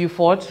in Vieux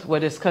Fort were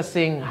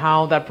discussing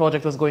how that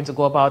project was going to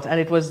go about. And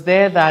it was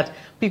there that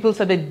people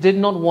said they did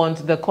not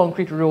want the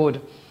concrete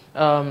road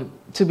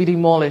to be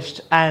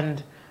demolished.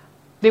 And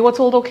they were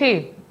told,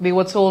 okay. They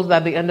were told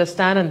that they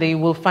understand and they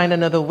will find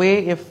another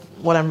way, if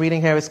what I'm reading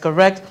here is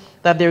correct,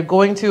 that they're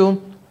going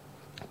to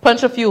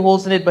punch a few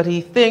holes in it, but he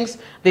thinks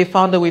they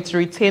found a way to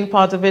retain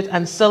part of it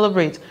and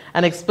celebrate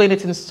and explain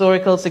its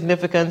historical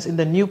significance in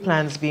the new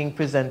plans being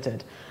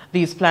presented.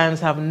 These plans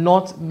have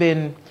not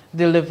been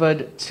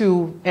delivered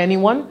to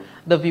anyone.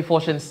 The Vieux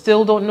Fortians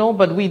still don't know,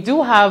 but we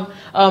do have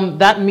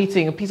that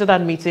meeting, a piece of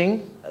that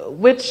meeting,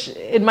 which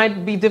it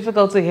might be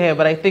difficult to hear,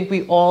 but I think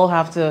we all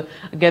have to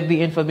get the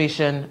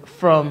information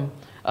from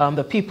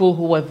the people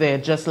who were there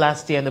just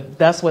last year, and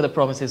that's where the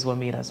promises were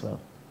made as well.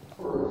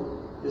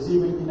 Is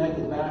even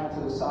connected back to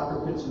the soccer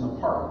pitch in the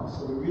park.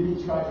 So we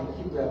really try to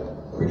keep that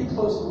pretty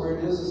close to where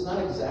it is. It's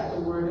not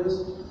exactly where it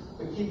is,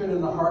 but keep it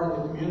in the heart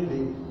of the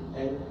community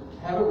and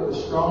have it with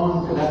a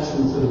strong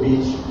connection to the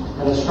beach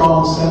and a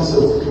strong sense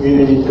of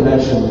community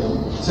connection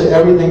to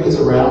everything that's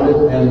around it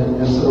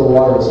and to the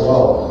water as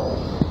well.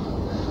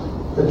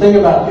 The thing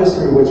about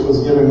history, which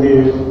was giving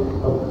me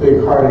a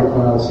big heartache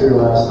when I was here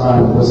last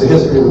time, was the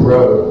history of the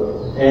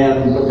road.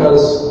 And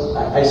because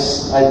I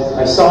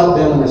saw it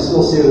then, and I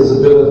still see it as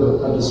a bit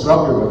of a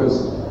disruptor,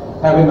 because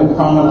having the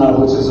promenade,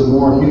 which is a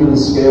more human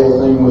scale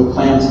thing with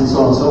plants and so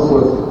on and so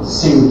forth,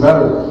 seemed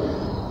better.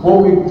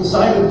 What we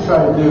decided to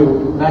try to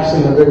do,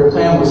 actually in a bigger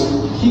plan, was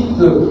keep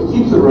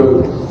the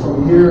road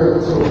from here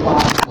to the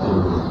plaza.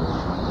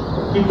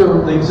 Keep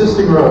the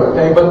existing road,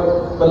 okay?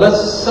 But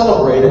let's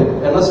celebrate it,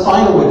 and let's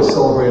find a way to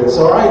celebrate it.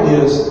 So our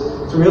idea is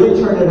to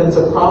really turn it into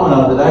a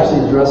promenade that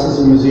actually addresses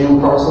a museum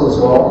parcel as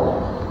well.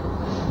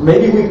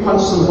 Maybe we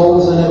punch some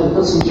holes in it and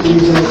put some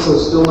trees in it so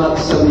it's still not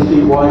 70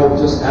 feet wide of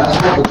just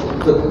asphalt,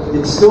 but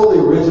it's still the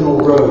original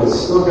road. It's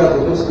still got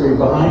the history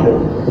behind it.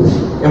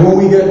 And when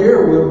we get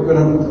here, we're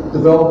going to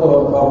develop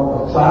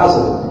a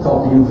plaza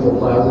called the Unfield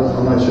Plaza.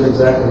 I'm not sure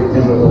exactly who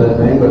came up with that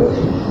name, but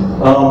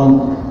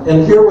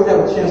and here we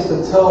have a chance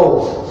to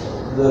tell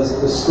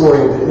the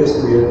story of the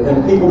history,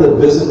 and people that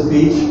visit the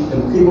beach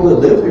and people that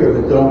live here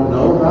that don't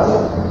know about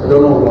it or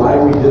don't know why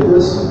we did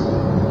this,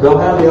 they'll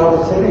have the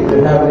opportunity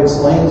to have it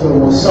explained to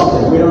them with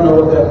something. We don't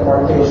know what that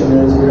markation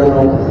is. We don't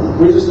know.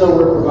 We just know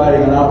we're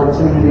providing an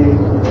opportunity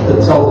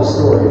to tell the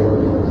story.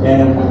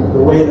 And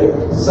the way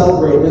to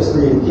celebrate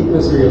history and keep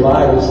history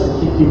alive is to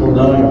keep people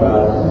knowing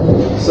about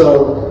it.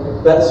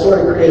 So that sort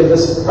of created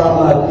this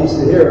promenade piece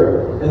to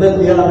here. And then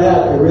beyond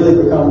that, it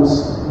really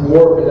becomes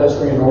more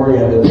pedestrian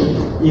oriented.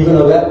 Even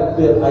though that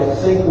bit, I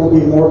think, will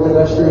be more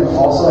pedestrian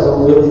also. I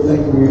don't really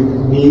think we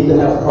need to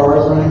have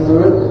cars running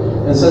through it.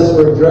 And since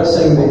we're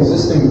addressing the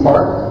existing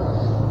park,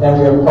 and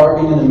we have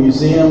parking in the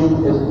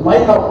museum, it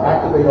might help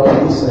activate all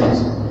these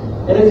things.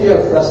 And if you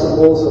have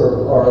festivals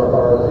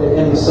or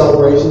any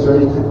celebrations or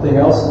anything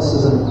else, this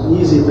is an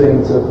easy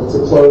thing to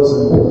close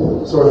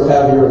and sort of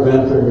have your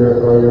event or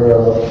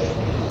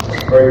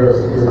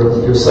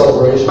your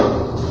celebration.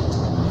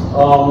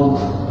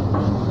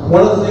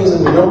 One of the things that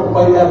we don't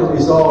quite have it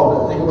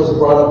resolved, I think it was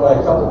brought up by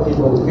a couple of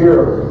people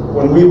here,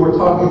 when we were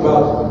talking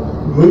about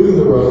moving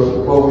the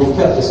road, well, we've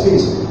kept this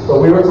piece, but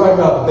we were talking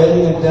about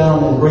bending it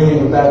down and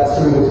bringing it back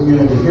through the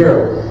community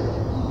here.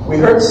 We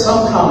heard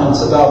some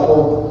comments about,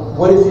 well,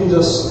 what if you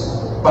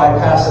just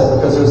bypass that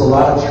because there's a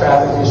lot of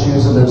traffic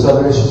issues and there's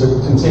other issues that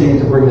continue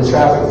to bring the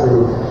traffic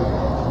through.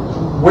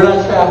 We're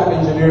not traffic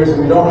engineers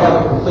and we don't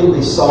have it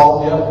completely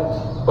solved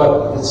yet,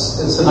 but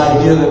it's an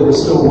idea that we're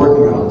still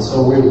working on.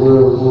 So we're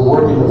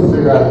working to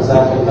figure out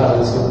exactly how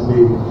it's going to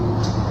be.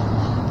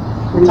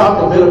 We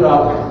talked a bit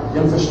about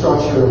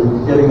infrastructure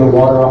and getting the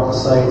water off the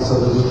site so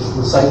that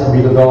the site can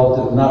be developed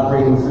and not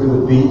breaking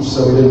through the beach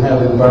so we didn't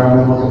have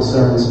environmental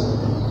concerns.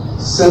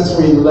 Since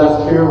we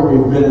left here,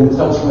 we've been in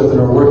touch with and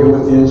are working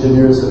with the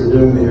engineers that are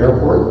doing the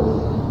airport,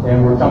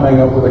 and we're coming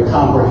up with a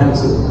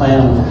comprehensive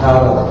plan of how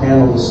to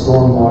handle the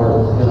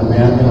stormwater in a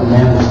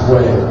managed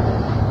way.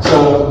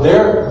 So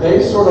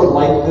they sort of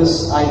like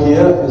this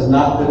idea. It has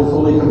not been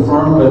fully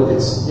confirmed, but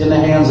it's in the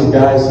hands of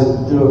guys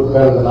that do it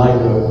better than I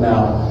do it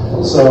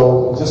now.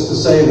 So just to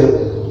say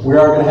that we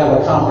are going to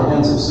have a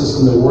comprehensive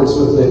system that works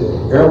with the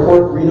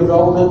airport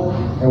redevelopment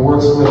and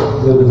works with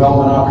the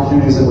development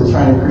opportunities that we're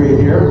trying to create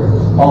here.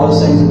 All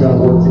those things are going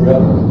to work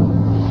together.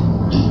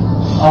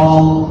 You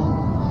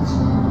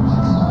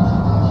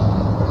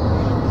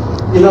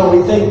know,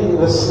 we think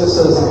this as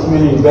the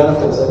community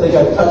benefits. I think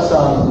I touched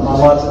on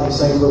lots of these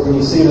things, but when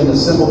you see it in a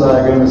simple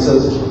diagram, it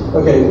says,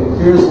 okay,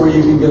 here's where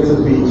you can get to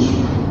the beach.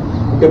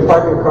 You can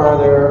park your car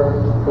there.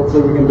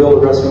 Hopefully we can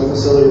build a restroom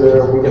facility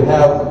there. We can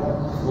have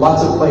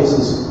lots of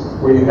places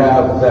where you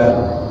have that.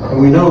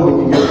 And we know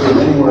we can get to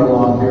it anywhere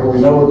along here. We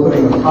know we're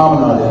putting a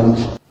promenade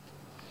in.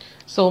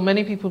 So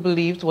many people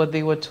believed what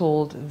they were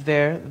told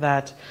there,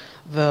 that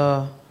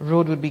the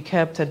road would be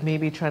kept and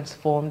maybe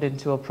transformed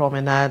into a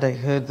promenade. I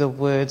heard the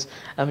words,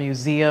 a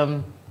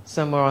museum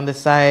somewhere on the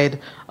side,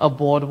 a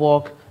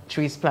boardwalk,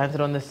 trees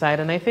planted on the side.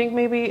 And I think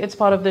maybe it's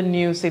part of the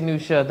new St.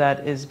 Lucia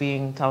that is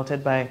being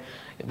touted by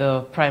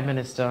the Prime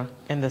Minister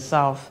in the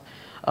South.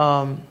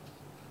 But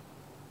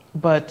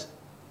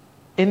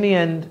in the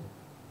end,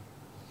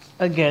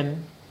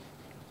 again,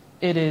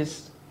 it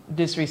is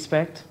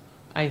disrespect,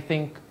 I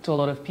think, to a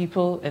lot of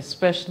people,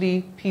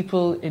 especially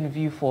people in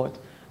Vieux Fort,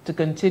 to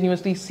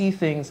continuously see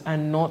things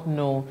and not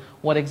know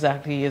what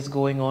exactly is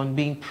going on,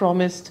 being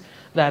promised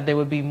that there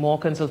would be more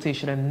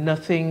consultation and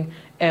nothing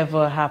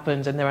ever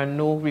happens and there are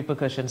no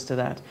repercussions to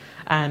that.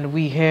 And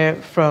we hear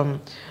from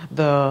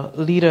the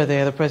leader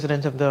there, the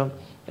president of the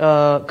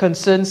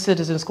Concerned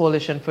Citizens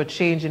Coalition for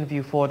Change in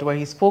Vieux Fort, where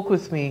he spoke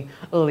with me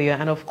earlier,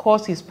 and of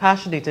course he's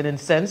passionate and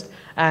incensed,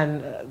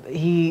 and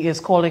he is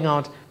calling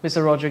out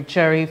Mr. Roderick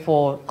Cherry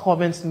for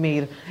comments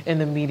made in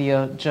the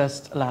media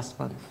just last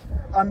month.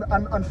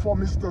 And for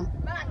Mr.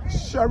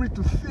 Cherry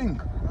to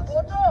think,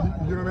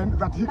 you know what I mean,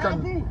 that he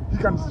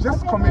can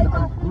just come in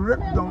and break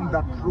down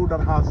that road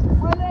that has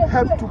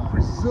helped to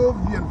preserve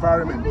the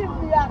environment.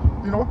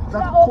 You know,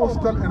 that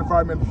coastal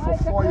environment for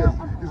 4 years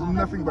is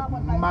nothing but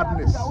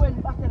madness.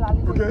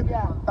 Okay?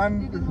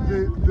 And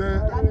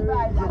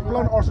the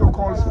plan also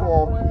calls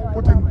for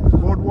putting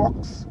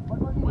boardwalks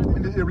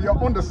in the area,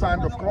 on the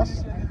sand of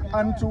course,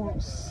 and to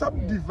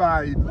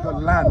subdivide the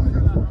land,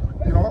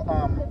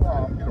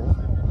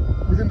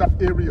 within that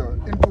area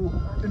into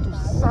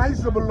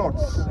sizable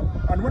lots.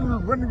 And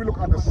when we look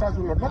at the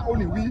sizable lot, not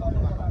only we,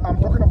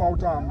 I'm talking about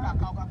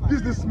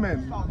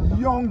businessmen,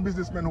 young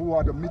businessmen who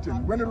are at the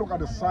meeting. When you look at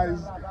the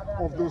size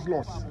of those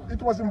lots,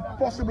 it was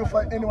impossible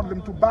for any one of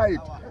them to buy it.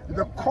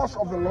 The cost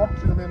of the lot,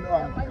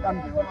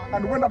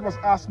 and when that was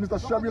asked, Mr.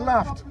 Cherry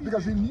laughed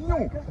because he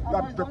knew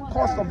that the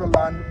cost of the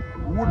land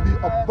would be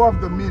above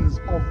the means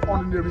of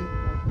ordinary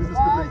business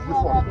people in Vieux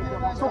Fort.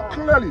 So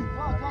clearly,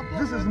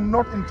 this is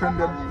not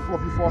intended for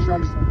Vieux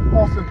Fortians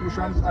or St.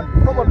 Lucians,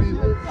 and probably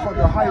for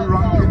the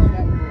high-ranking,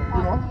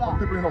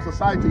 people in our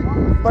society.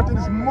 But it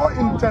is more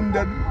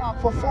intended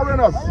for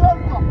foreigners,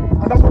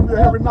 and that's what we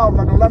are hearing now,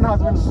 that the land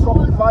has been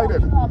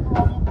subdivided.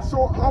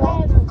 So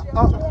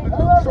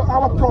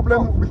our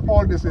problem with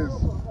all this is,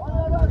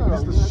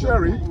 Mr.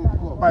 Cherry,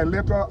 by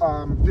letter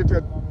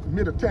dated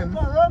May the 10th,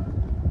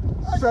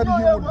 said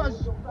he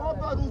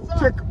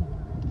would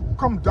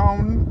come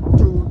down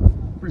to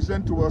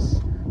present to us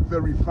the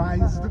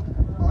revised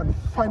and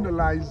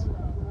finalized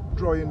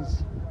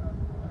drawings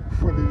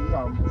for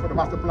the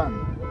master plan.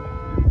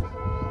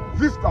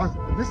 This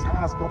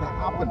has not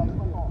happened.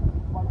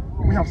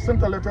 We have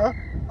sent a letter.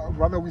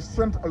 We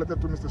sent a letter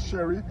to Mr.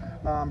 Cherry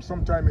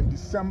sometime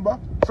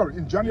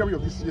in January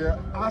of this year,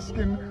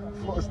 asking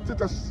for a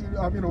status,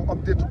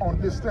 update on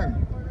this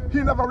thing.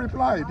 He never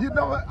replied. He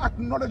never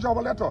acknowledged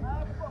our letter.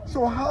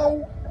 So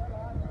how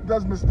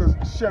does Mr.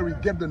 Cherry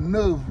get the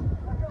nerve,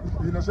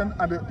 and to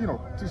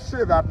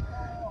say that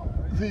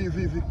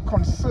the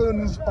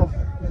concerns of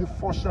the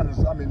Fortians,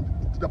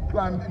 the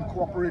plan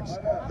incorporates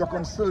the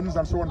concerns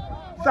and so on?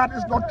 That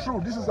is not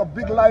true. This is a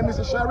big lie,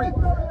 Mr. Cherry.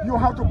 You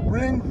have to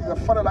bring the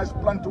finalized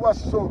plan to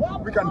us so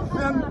we can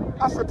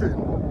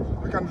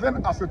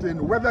then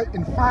ascertain whether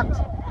in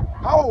fact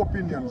our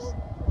opinions,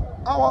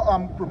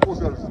 our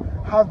proposals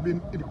have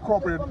been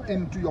incorporated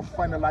into your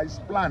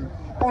finalized plan.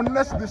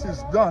 Unless this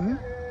is done,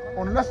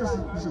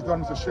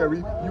 Mr. Cherry,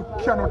 you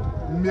cannot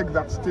make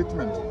that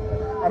statement.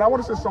 And I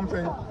want to say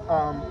something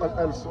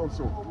else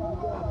also.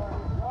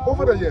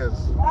 Over the years,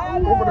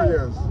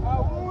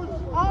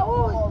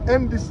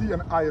 NDC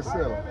and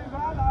ISL,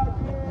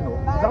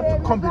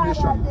 that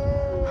combination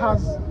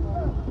has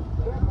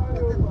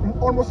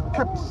almost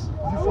kept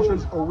the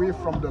Fortians away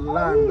from the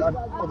land and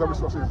other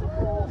resources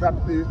that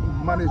they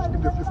manage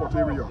in the Vieux Fort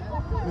area.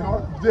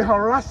 They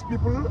harass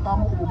people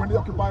when they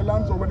occupy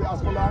lands or when they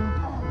ask for land.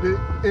 They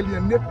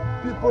alienate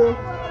people.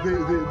 They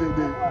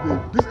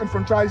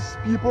disenfranchise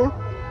people.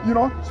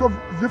 So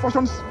the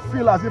Fortians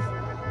feel as if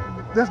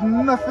there's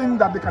nothing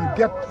that they can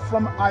get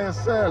from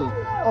ISL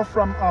or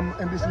from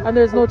NDC. And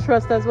there's no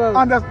trust as well.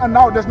 And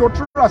now there's no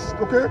trust,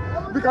 okay?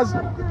 Because,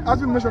 as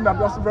you mentioned,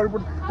 that's very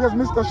good. Because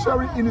Mr.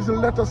 Cherry in his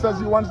letter says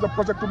he wants the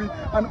project to be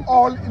an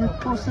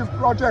all-inclusive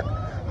project.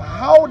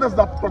 How does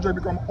that project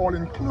become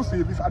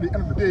all-inclusive if at the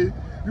end of the day,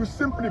 you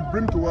simply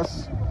bring to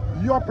us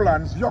your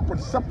plans, your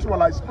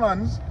conceptualized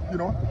plans,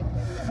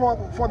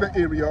 for the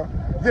area,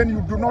 then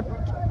you do not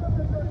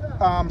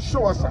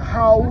show us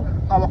how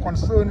our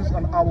concerns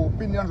and our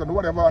opinions and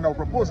whatever and our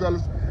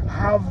proposals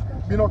have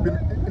been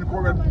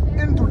incorporated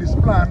into this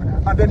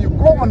plan, and then you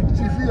go on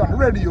TV and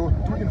radio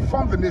to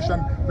inform the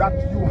nation that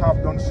you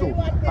have done so.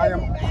 I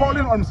am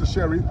calling on Mr.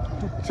 Sherry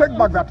to take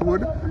back that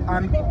word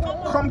and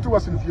come to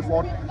us in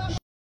Beaufort.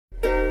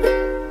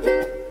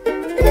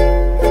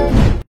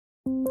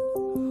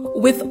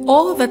 With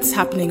all that's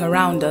happening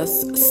around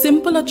us,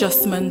 simple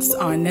adjustments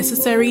are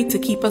necessary to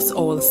keep us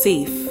all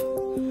safe.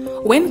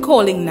 When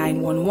calling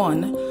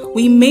 911,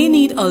 we may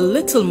need a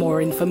little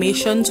more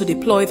information to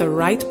deploy the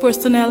right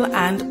personnel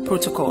and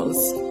protocols.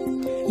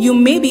 You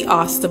may be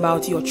asked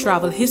about your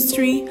travel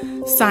history,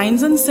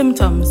 signs and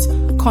symptoms,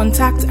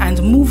 contact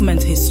and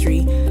movement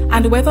history,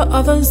 and whether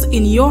others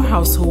in your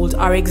household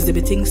are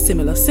exhibiting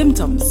similar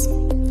symptoms.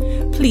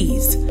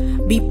 Please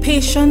be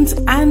patient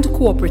and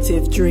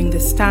cooperative during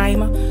this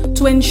time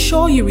to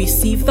ensure you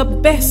receive the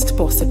best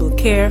possible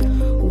care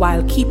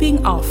while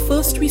keeping our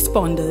first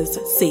responders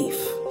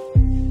safe.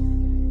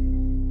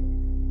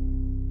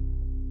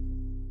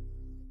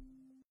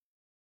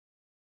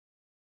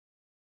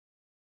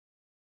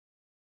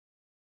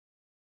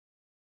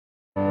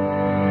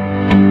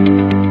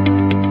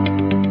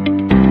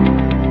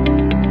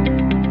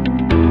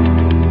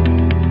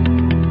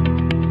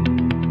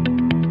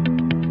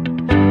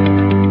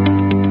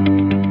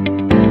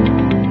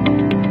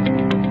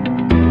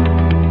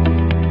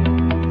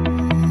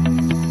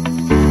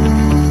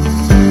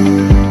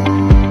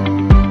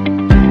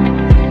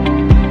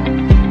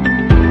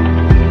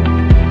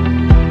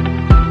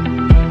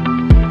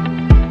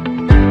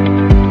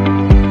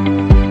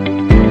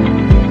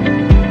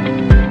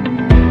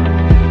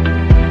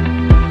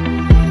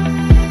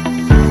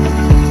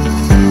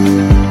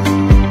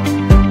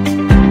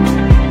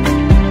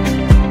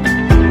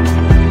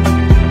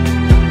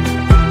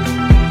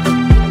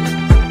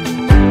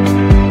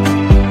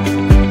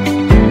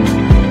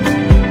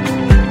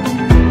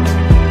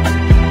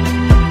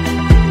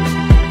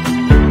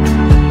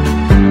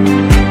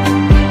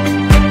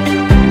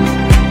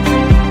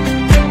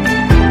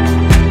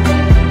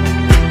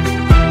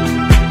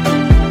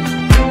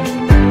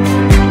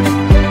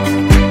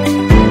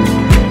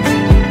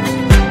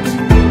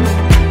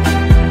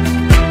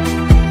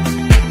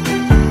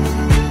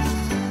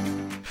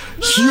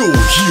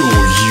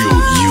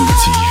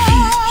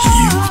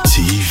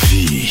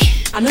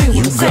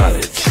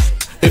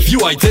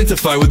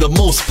 Identify with the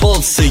most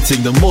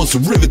pulsating, the most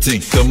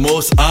riveting, the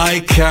most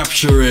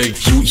eye-capturing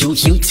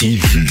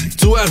UTV.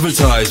 To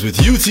advertise with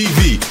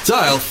UTV,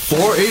 dial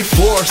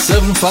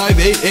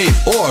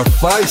 484-7588 or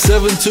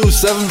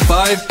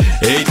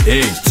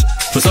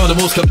 572-7588. For some of the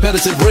most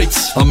competitive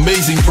rates,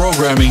 amazing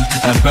programming,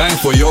 and bang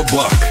for your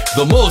buck.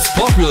 The most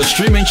popular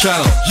streaming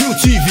channel,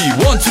 UTV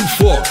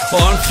 124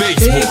 on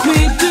Facebook.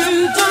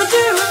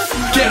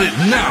 Get it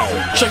now!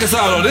 Check us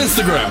out on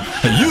Instagram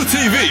at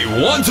UTV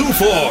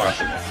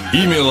 124.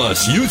 Email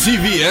us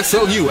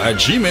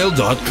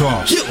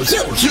utvslu@gmail.com.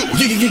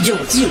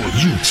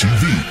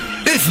 UTV.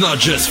 It's not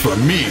just for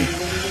me.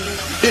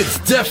 It's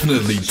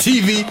definitely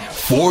TV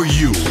for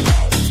you.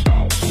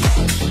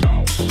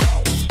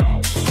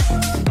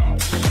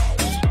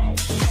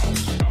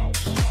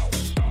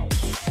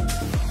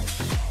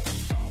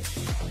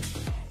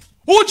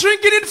 Who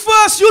drinking it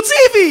first?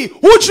 UTV.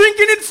 Who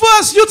drinking it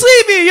first?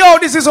 UTV. Yo,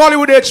 this is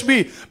Hollywood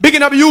HB.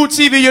 Bigging up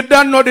UTV. You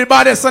don't know the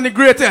baddest and the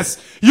greatest.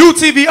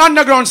 UTV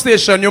underground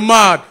station. You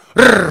mad?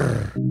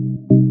 Rrr.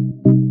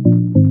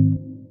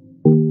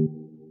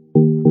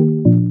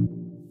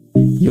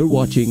 You're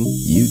watching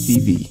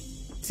UTV.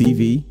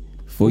 TV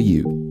for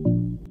you.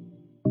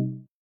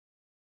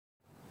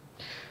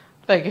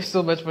 Thank you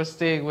so much for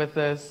staying with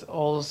us.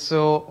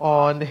 Also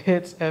on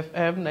Hits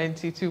FM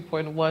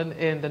 92.1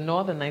 in the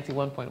north and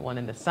 91.1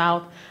 in the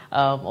south.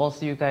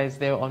 Also you guys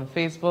there on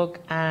Facebook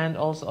and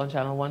also on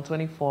channel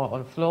 124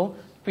 on Flow.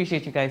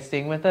 Appreciate you guys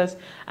staying with us.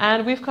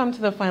 And we've come to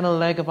the final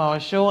leg of our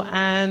show,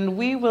 and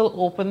we will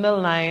open the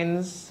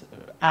lines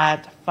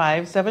at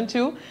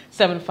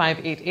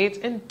 572-7588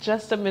 in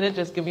just a minute.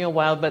 Just give me a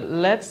while, but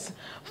let's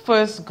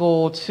first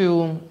go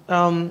to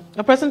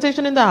a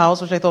presentation in the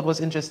House, which I thought was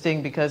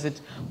interesting because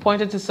it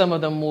pointed to some of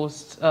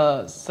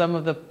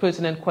the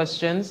pertinent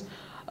questions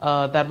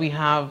that we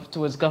have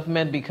towards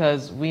government,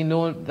 because we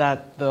know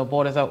that the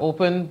borders are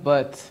open,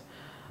 but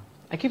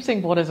I keep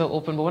saying borders are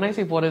open, but when I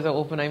say borders are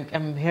open,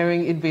 I'm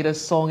hearing Invader's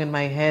song in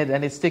my head,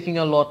 and it's taking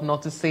a lot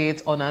not to say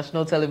it on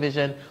national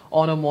television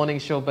on a morning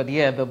show, but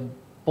yeah, the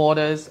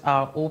borders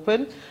are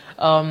open,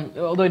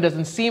 although it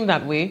doesn't seem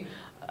that way.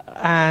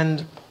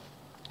 And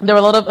there are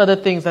a lot of other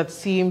things that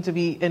seem to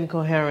be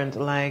incoherent,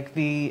 like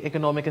the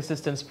economic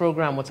assistance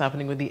program, what's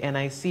happening with the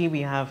NIC.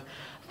 We have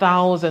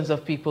thousands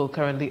of people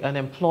currently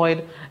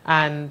unemployed,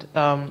 and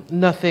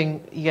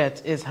nothing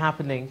yet is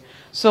happening.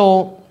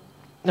 So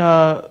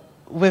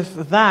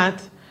with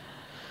that,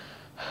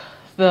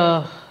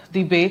 the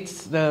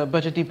debates, the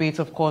budget debates,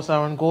 of course,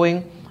 are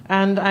ongoing.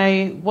 And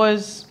I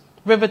was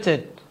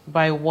riveted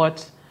by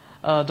what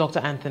Dr.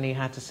 Anthony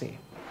had to say.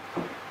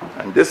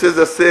 And this is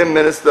the same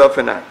Minister of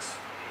Finance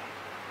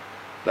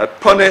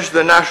that punished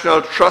the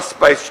National Trust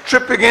by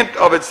stripping it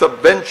of its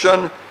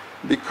subvention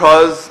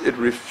because it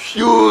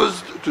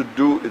refused to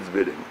do its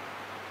bidding.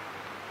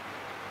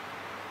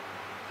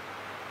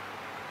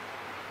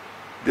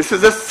 This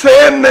is the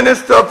same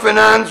Minister of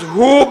Finance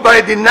who,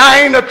 by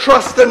denying a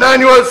trust an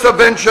annual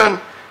subvention,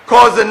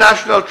 caused the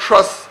National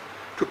Trust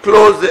to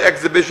close the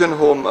exhibition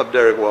home of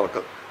Derek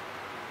Walcott.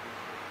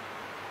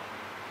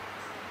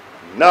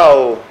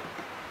 Now,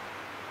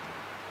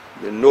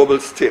 the noble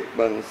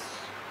statements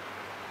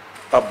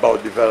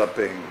about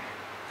developing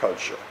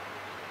culture.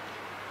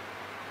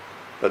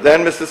 But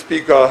then, Mr.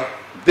 Speaker,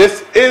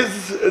 this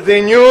is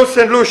the new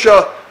St.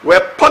 Lucia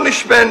where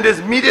punishment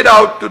is meted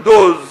out to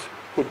those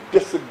who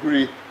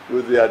disagree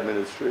with the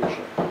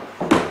administration.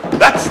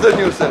 That's the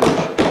new St.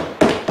 Lucia.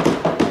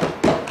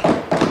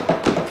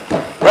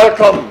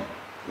 Welcome,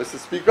 Mr.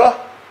 Speaker,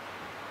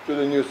 to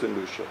the new St.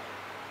 Lucia.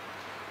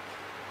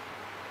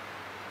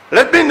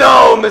 Let me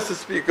now, Mr.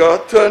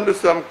 Speaker, turn to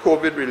some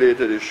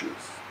COVID-related issues.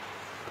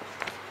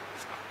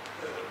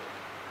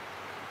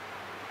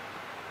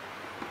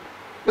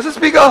 Mr.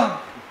 Speaker,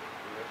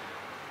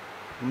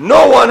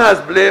 no one has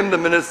blamed the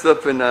Minister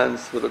of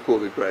Finance for the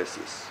COVID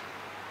crisis.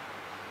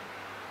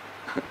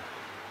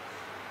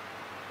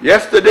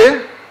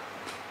 Yesterday,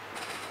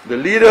 the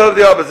leader of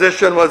the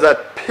opposition was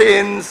at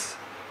pains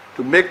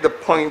to make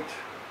that point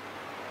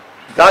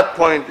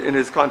in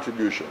his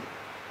contribution.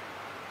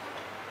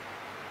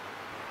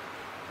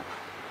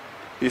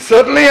 He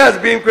certainly has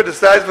been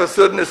criticized for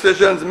certain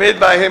decisions made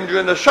by him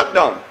during the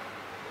shutdown.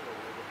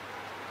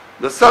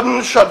 The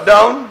sudden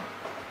shutdown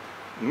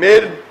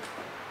made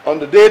on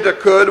the day it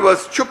occurred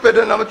was stupid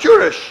and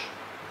amateurish.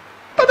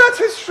 But that's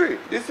history.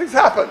 These things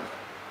happen.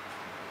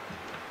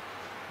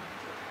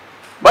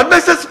 But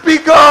Mr.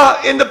 Speaker,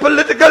 in the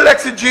political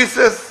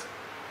exegesis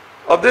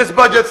of this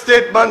budget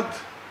statement,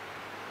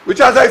 which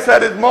as I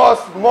said is more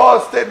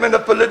a statement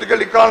of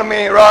political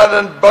economy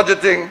rather than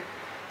budgeting,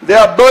 there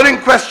are burning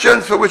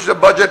questions for which the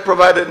budget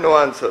provided no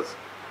answers.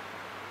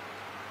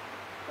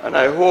 And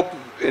I hope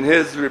in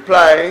his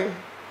reply,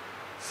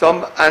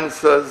 some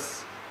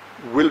answers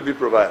will be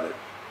provided.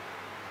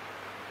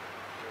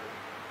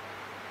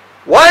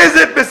 Why is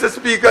it, Mr.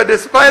 Speaker,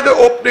 despite the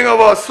opening of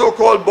our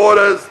so-called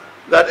borders,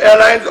 that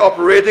airlines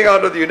operating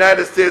out of the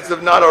United States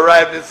have not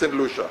arrived in St.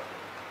 Lucia?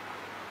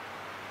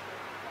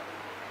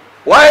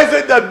 Why is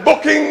it that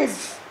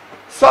bookings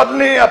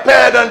suddenly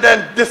appeared and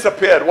then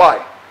disappeared?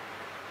 Why?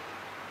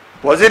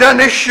 Was it an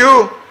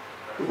issue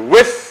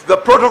with the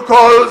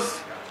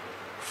protocols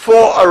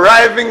for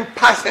arriving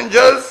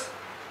passengers,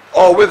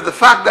 or with the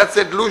fact that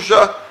St.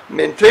 Lucia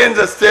maintains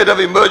a state of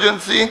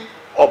emergency,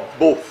 or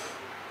both?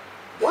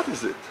 What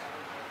is it?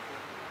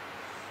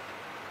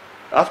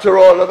 After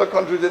all, other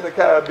countries in the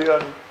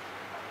Caribbean,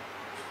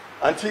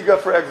 Antigua,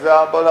 for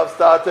example, have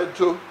started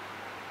to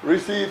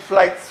receive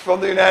flights from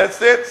the United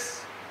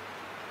States.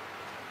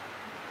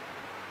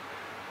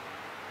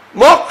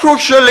 More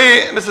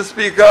crucially, Mr.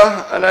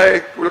 Speaker, and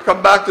I will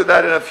come back to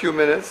that in a few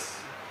minutes,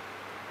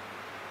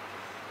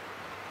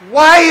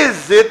 why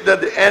is it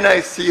that the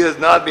NIC has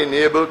not been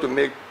able to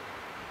make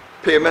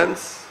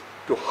payments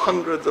to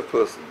hundreds of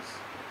persons?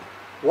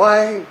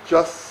 Why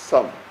just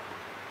some?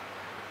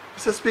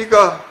 Mr.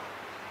 Speaker,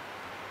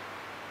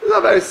 this is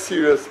a very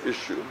serious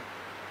issue.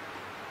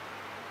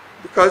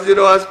 Because, you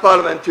know, as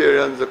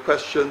parliamentarians, the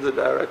questions are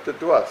directed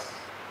to us.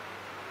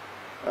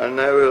 And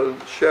I will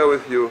share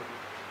with you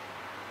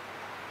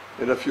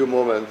in a few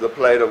moments the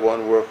plight of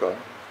one worker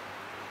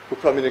who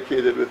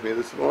communicated with me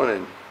this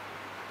morning.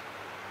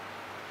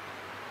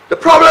 The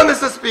problem,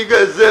 Mr. Speaker,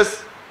 is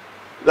this,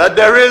 that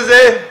there is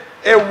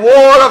a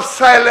wall of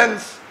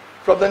silence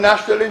from the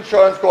National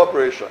Insurance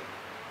Corporation.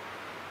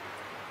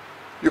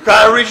 You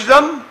can't reach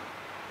them,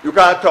 you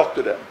can't talk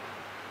to them.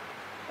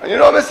 And you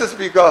know, Mr.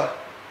 Speaker,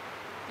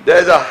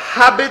 there's a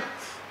habit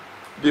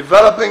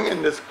developing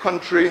in this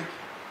country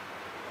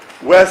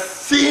where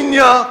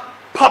senior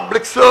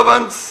public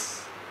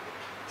servants,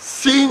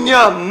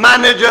 senior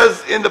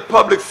managers in the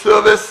public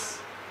service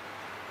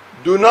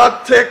do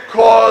not take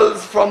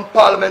calls from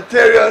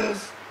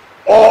parliamentarians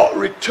or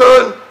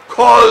return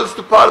calls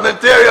to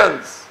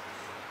parliamentarians.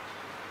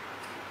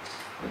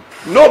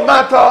 No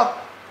matter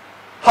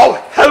how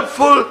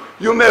helpful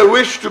you may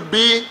wish to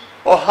be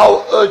or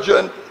how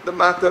urgent the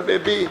matter may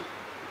be.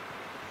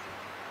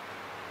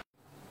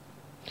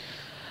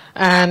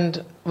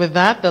 And with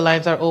that, the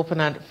lines are open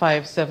at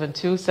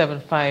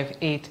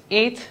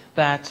 572-7588.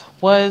 That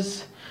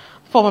was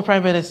former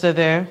Prime Minister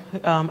there,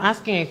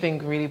 asking, I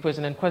think, really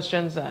pertinent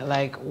questions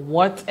like,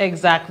 what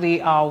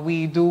exactly are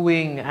we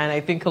doing? And I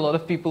think a lot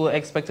of people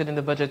expected in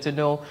the budget to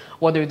know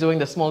what they're doing.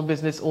 The small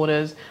business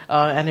owners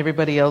and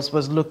everybody else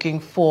was looking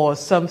for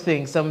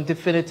something, some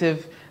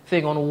definitive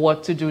thing on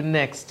what to do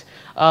next.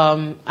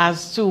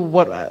 As to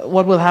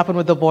what will happen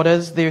with the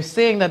borders, they're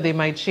saying that they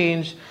might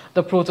change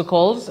the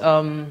protocols.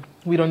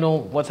 We don't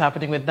know what's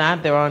happening with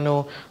that. There are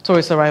no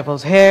tourist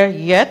arrivals here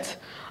yet.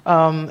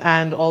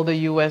 And all the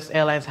U.S.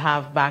 airlines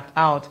have backed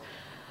out.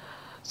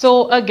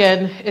 So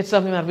again, it's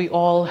something that we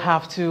all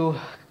have to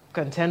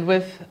contend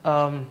with.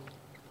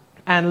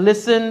 and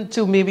listen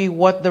to maybe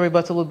what the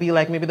rebuttal will be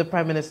like. Maybe the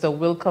Prime Minister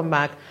will come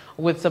back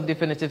with some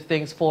definitive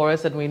things for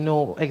us and we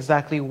know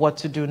exactly what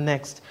to do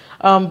next.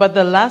 But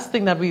the last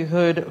thing that we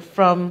heard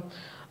from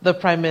the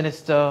Prime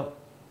Minister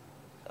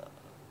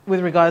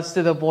with regards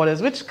to the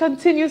borders, which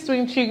continues to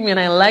intrigue me, and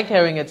I like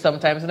hearing it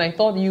sometimes, and I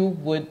thought you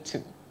would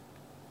too.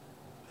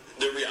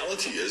 The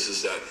reality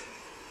is that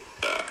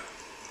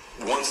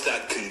once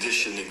that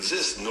condition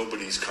exists,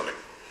 nobody's coming.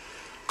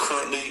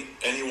 Currently,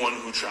 anyone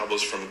who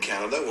travels from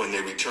Canada, when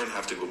they return,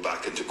 have to go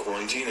back into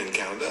quarantine in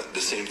Canada.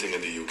 The same thing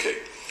in the UK.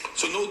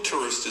 So no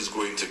tourist is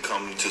going to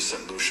come to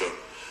St. Lucia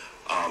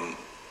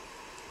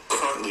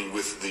currently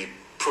with the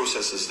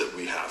processes that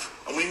we have.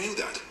 And we knew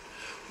that.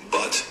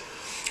 But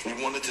we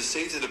wanted to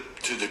say to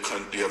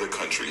the other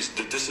countries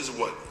that this is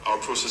what our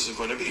process is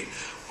going to be.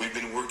 We've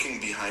been working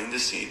behind the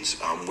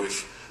scenes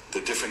with the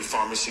different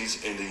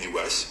pharmacies in the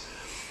U.S.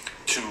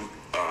 to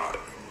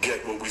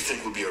get what we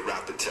think will be a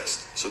rapid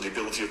test. So the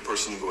ability of a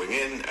person going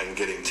in and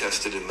getting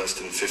tested in less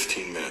than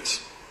 15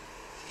 minutes.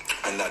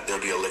 And that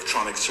there'll be an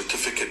electronic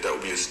certificate that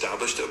will be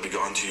established that will be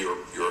gone to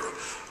your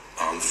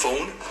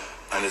phone.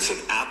 And it's an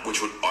app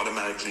which would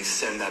automatically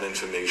send that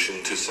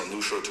information to St.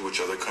 Lucia or to which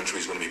other country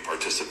is going to be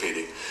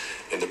participating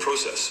in the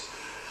process.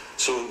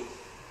 So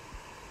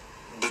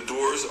the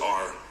doors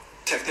are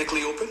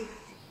technically open.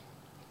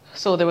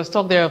 So there was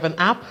talk there of an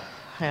app.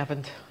 I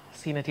haven't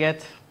seen it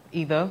yet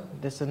either.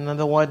 There's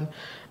another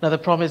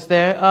promise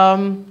there.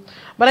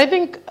 But I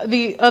think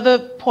the other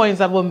points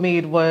that were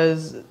made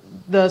was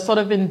the sort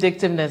of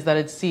vindictiveness that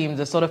it seems,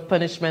 the sort of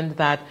punishment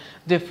that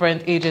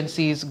different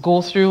agencies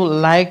go through,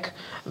 like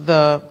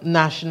the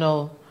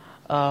National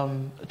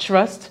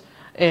Trust,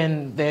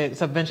 and the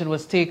subvention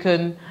was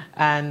taken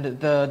and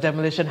the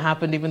demolition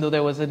happened even though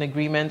there was an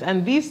agreement.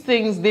 And these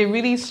things, they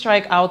really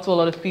strike out to a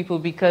lot of people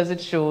because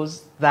it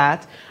shows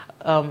that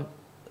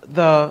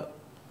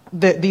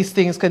these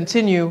things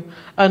continue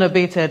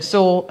unabated.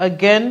 So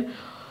again,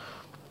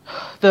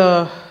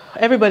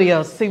 everybody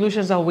else,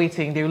 solutions are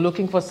waiting. They're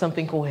looking for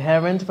something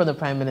coherent from the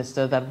Prime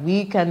Minister that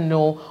we can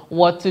know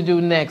what to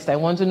do next. I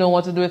want to know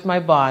what to do with my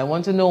bar. I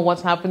want to know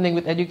what's happening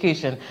with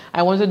education.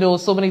 I want to know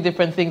so many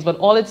different things. But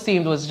all it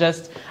seemed was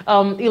just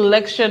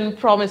election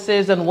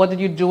promises and what did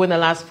you do in the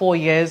last 4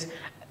 years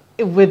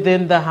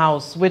within the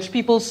House, which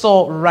people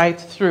saw right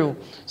through.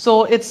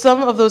 So it's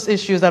some of those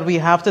issues that we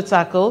have to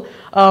tackle.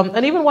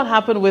 And even what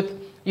happened with,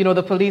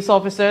 the police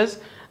officers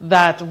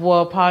that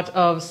were part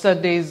of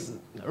Sunday's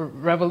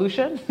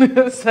revolution,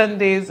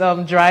 Sunday's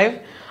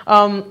drive.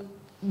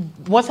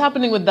 What's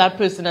happening with that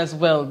person as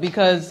well?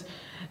 Because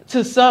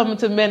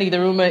to many, the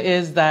rumor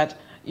is that,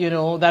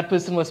 that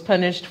person was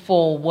punished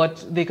for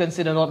what they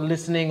consider not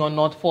listening or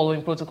not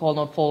following protocol,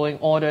 not following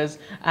orders,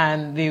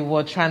 and they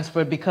were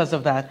transferred because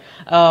of that.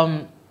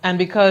 And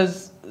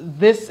because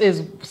this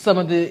is some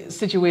of the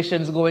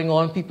situations going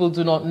on, people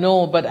do not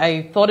know, but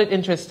I thought it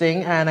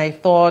interesting, and I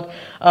thought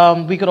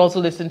we could also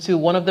listen to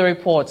one of the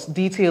reports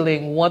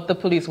detailing what the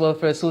Police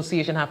Welfare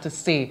Association have to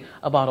say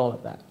about all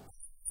of that.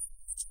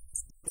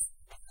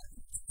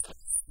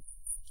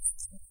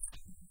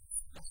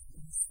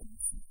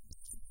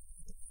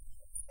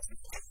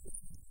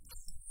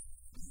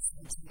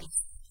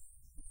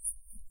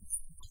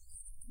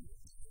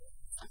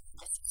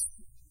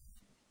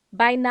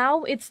 By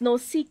now, it's no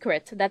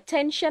secret that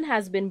tension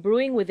has been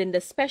brewing within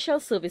the Special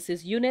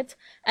Services Unit,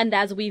 and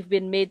as we've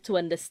been made to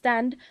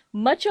understand,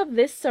 much of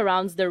this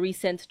surrounds the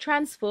recent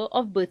transfer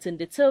of Burton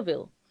de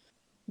Turville.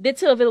 De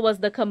Turville was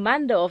the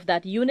commander of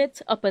that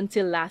unit up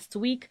until last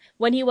week,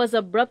 when he was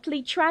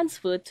abruptly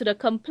transferred to the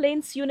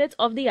Complaints Unit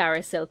of the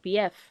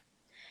RSLPF.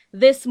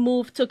 This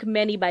move took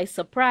many by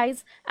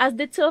surprise, as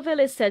de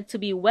Turville is said to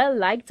be well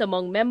liked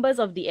among members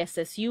of the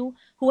SSU,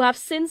 who have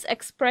since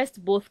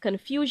expressed both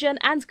confusion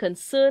and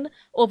concern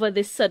over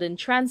this sudden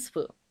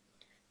transfer.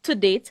 To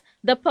date,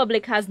 the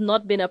public has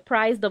not been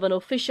apprised of an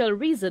official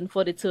reason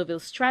for de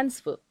Turville's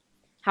transfer.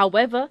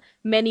 However,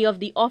 many of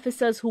the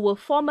officers who were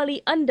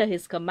formerly under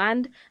his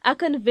command are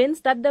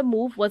convinced that the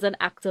move was an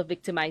act of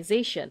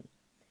victimization.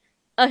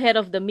 Ahead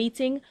of the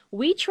meeting,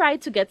 we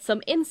tried to get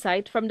some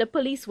insight from the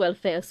Police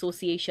Welfare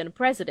Association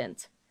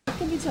president.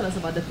 Can you tell us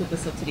about the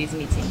purpose of today's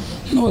meeting?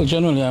 No, well,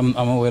 generally I'm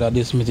aware that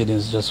this meeting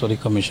is just for the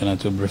commissioner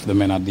to brief the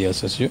men at the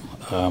SSU.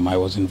 I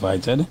was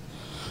invited and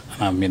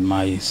I've made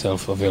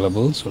myself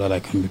available so that I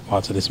can be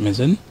part of this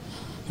meeting,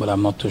 but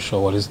I'm not too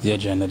sure what is the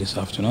agenda this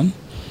afternoon,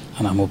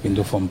 and I'm hoping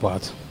to form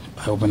part.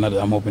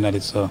 I'm hoping that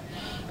it's a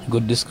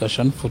good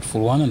discussion,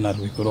 fruitful one, and that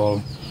we could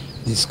all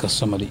discuss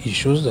some of the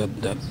issues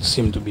that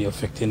seem to be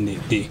affecting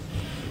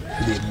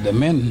the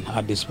men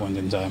at this point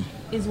in time.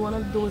 Is one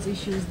of those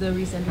issues the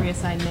recent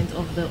reassignment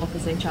of the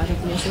officer in charge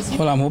of the SSU?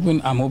 Well,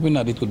 I'm hoping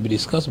that it could be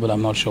discussed, but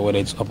I'm not sure whether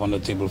it's up on the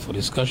table for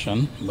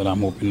discussion. But I'm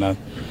hoping that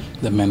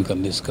the men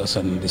can discuss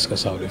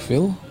how they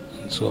feel.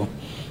 So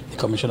the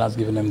commission has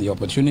given them the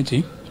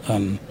opportunity,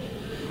 and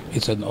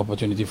it's an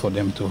opportunity for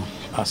them to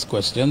ask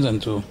questions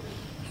and to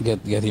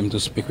get him to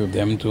speak with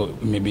them to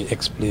maybe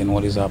explain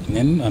what is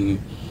happening, and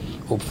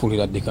hopefully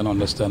that they can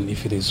understand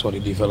if it is for the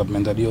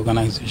development of the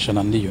organization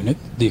and the unit,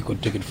 they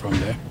could take it from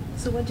there.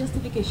 So what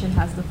justification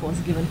has the force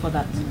given for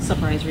that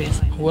surprise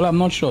reassignment? Well, I'm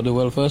not sure. The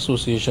Welfare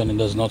Association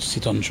does not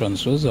sit on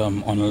transfers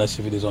unless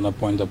if it is on a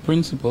point of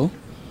principle.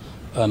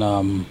 And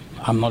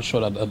I'm not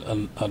sure that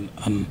an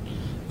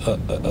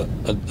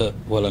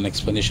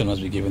explanation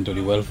must be given to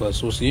the Welfare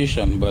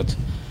Association, but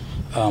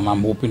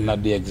I'm hoping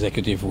that the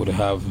executive would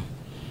have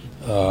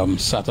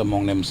sat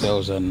among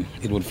themselves and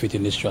it would fit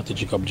in the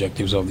strategic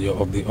objectives of the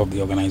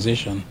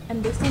organization.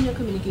 And based on your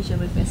communication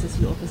with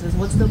SSU officers,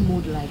 what's the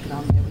mood like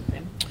down there with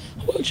them?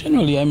 Well,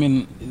 generally, I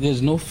mean,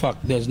 there's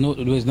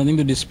nothing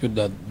to dispute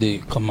that the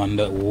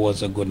commander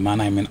was a good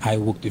man. I mean, I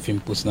worked with him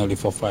personally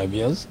for 5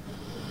 years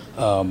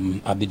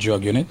at the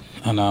drug unit,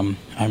 and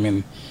I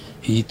mean,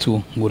 he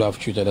too would have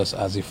treated us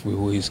as if we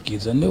were his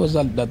kids, and there was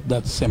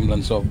that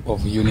semblance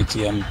of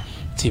unity and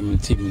team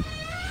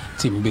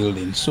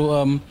building.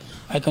 So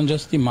I can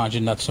just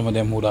imagine that some of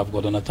them would have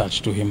gotten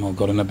attached to him or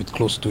gotten a bit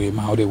close to him,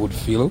 how they would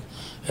feel,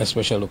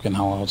 especially looking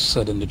how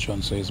sudden the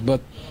transfer is.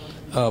 But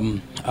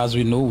as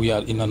we know, we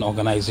are in an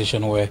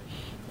organization where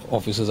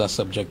officers are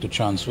subject to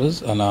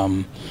transfers,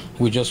 and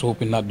we're just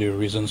hoping that the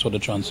reasons for the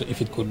transfer,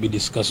 if it could be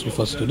discussed with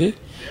us today,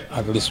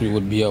 at least we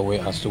would be aware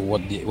as to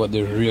what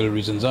the real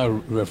reasons are,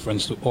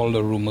 reference to all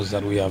the rumors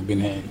that we have been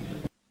hearing.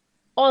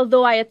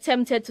 Although I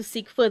attempted to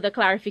seek further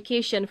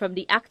clarification from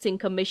the acting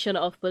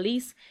commissioner of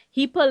police,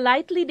 he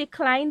politely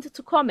declined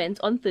to comment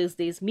on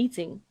Thursday's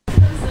meeting.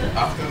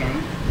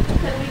 Afternoon.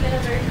 Can we get a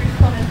very brief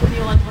comment from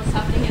you on what's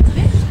happening here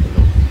today?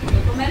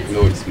 No comment?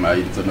 No, it's my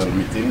internal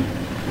meeting.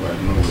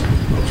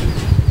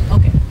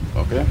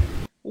 Okay.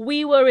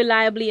 We were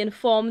reliably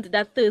informed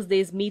that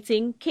Thursday's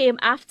meeting came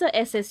after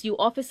SSU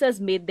officers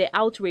made their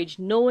outrage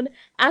known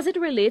as it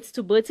relates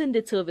to Burton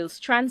de Turville's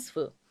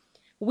transfer.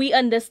 We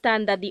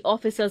understand that the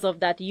officers of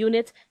that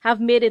unit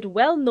have made it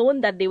well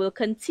known that they will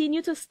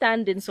continue to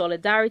stand in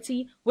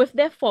solidarity with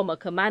their former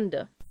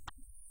commander.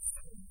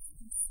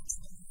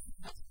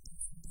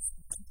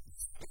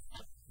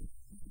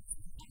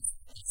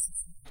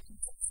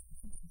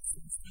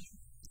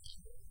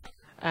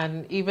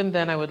 And even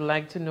then, I would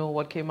like to know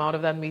what came out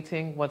of that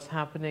meeting, what's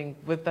happening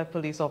with that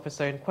police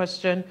officer in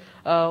question.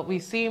 We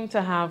seem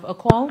to have a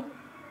call.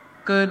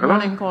 Good Hello?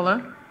 morning,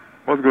 caller.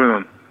 What's going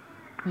on?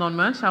 Not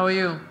much. How are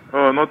you?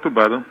 Oh, not too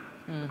bad.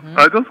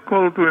 I just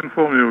called to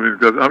inform you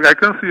because I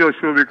can see your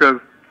show because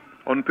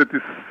on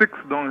 36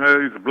 down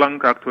here is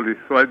blank actually.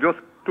 So I just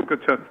took a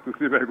chance to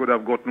see if I could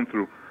have gotten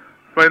through.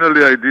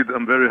 Finally, I did.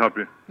 I'm very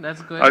happy.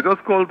 That's good. I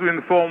just called to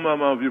inform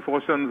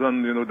Viewfortians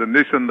and the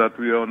nation that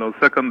we are on our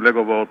second leg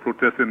of our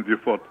protest in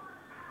Viewfort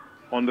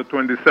on the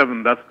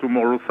 27th. That's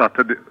tomorrow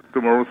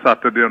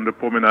Saturday on the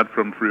promenade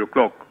from 3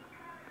 o'clock.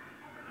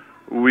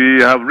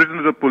 We have written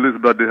to the police,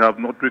 but they have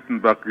not written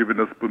back, giving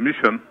us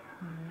permission.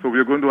 So we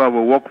are going to have a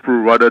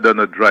walkthrough rather than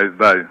a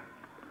drive-by.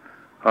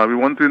 We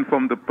want to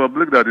inform the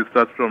public that it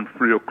starts from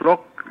 3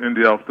 o'clock in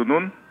the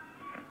afternoon,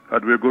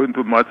 and we're going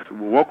to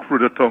walk through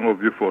the town of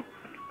Viewfort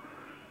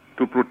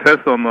to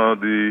protest on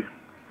the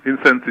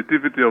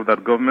insensitivity of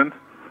that government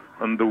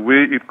and the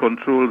way it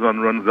controls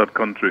and runs that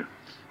country.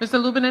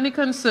 Mr. Lubin, any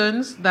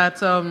concerns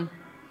that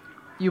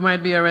you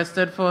might be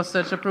arrested for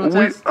such a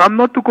protest? I'm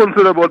not too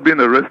concerned about being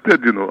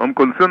arrested, I'm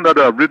concerned that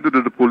I have written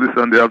to the police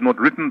and they have not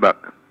written back.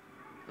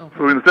 Okay.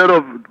 So instead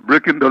of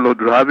breaking the law,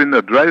 having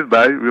a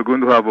drive-by, we're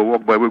going to have a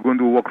walk-by. We're going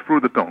to walk through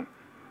the town.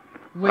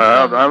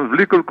 I have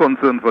legal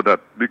concern for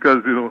that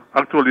because,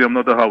 actually I'm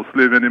not a house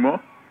slave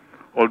anymore.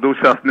 Although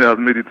Chasney has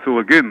made it so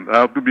again, I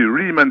have to be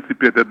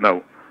re-emancipated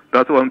now.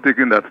 That's why I'm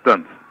taking that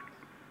stance.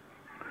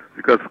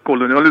 Because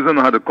colonialism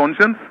had a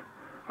conscience.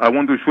 I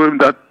want to show him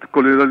that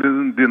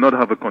colonialism did not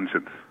have a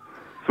conscience.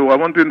 So I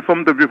want to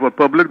inform the Viewfort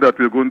public that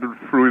we're going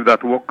through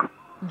that walk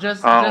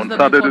on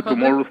Saturday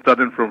tomorrow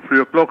starting from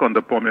 3 o'clock on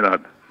the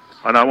promenade.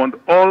 And I want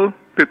all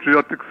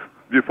patriotics,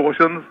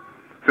 Viewfortians,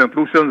 St.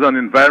 Lucians and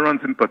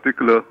environs in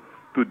particular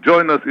to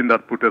join us in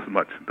that protest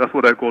march. That's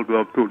what I told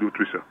you,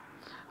 Tricia.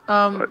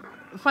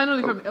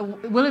 Finally,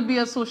 will it be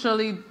a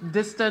socially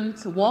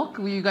distant walk?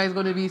 Were you guys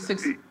going to be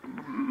 6?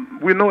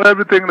 We know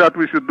everything that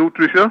we should do,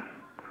 Tricia.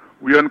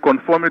 We are in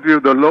conformity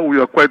with the law. We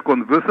are quite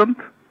conversant.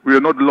 We are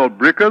not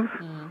lawbreakers.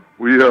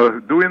 We are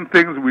doing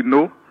things we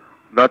know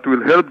that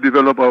will help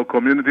develop our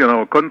community and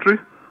our country.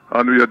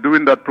 And we are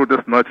doing that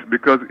protest march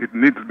because it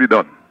needs to be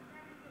done.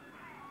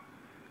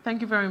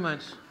 Thank you very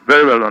much.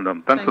 Very well,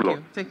 London. Thanks a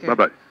lot. Take care.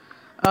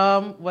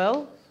 Bye-bye.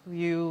 Well,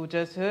 you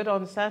just heard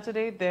on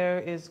Saturday there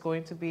is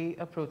going to be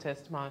a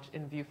protest march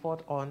in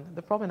Viewfort on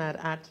the promenade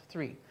at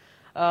 3.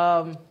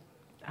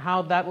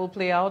 How that will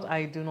play out,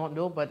 I do not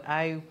know, but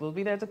I will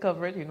be there to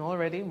cover it,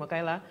 already,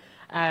 Makaila,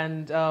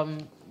 and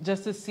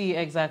just to see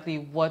exactly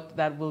what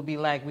that will be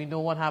like. We know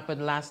what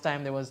happened last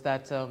time there was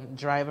that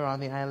driver on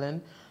the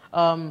island.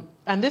 And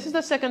this is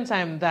the second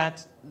time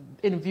that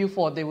in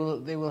Viewfort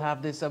they will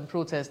have this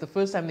protest. The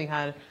first time they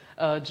had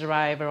a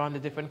drive around the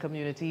different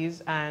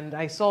communities, and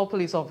I saw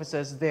police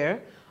officers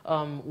there.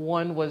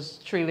 One was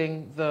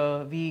trailing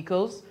the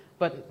vehicles,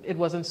 but it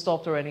wasn't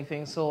stopped or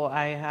anything, so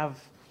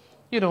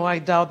I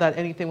doubt that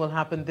anything will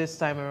happen this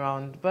time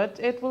around, but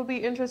it will be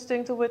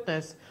interesting to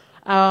witness.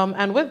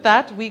 And with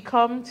that, we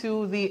come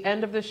to the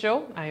end of the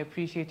show. I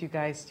appreciate you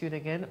guys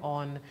tuning in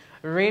on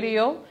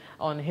radio,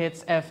 on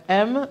Hits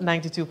FM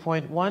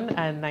 92.1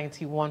 and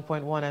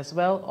 91.1 as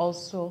well.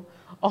 Also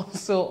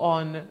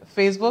on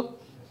Facebook,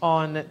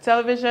 on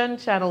television,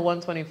 channel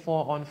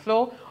 124 on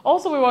Flow.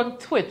 Also, we're on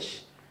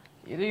Twitch.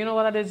 You know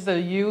what that is? It's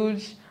a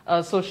huge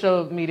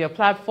social media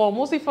platform,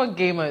 mostly for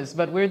gamers,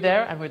 but we're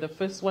there, and we're the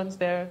first ones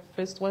there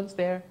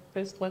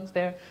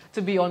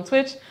to be on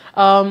Twitch.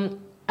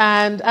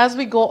 And as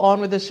we go on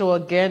with the show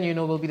again,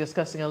 we'll be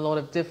discussing a lot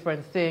of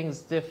different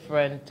things,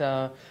 different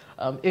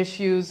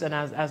issues, and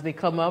as they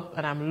come up,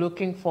 and I'm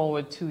looking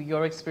forward to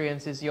your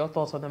experiences, your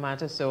thoughts on the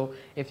matter. So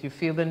if you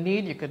feel the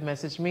need, you could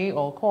message me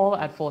or call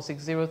at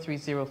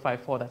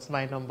 460-3054. That's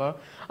my number.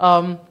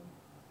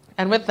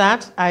 And with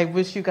that, I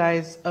wish you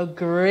guys a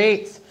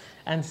great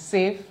and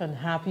safe and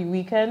happy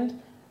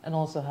weekend, and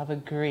also have a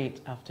great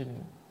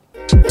afternoon.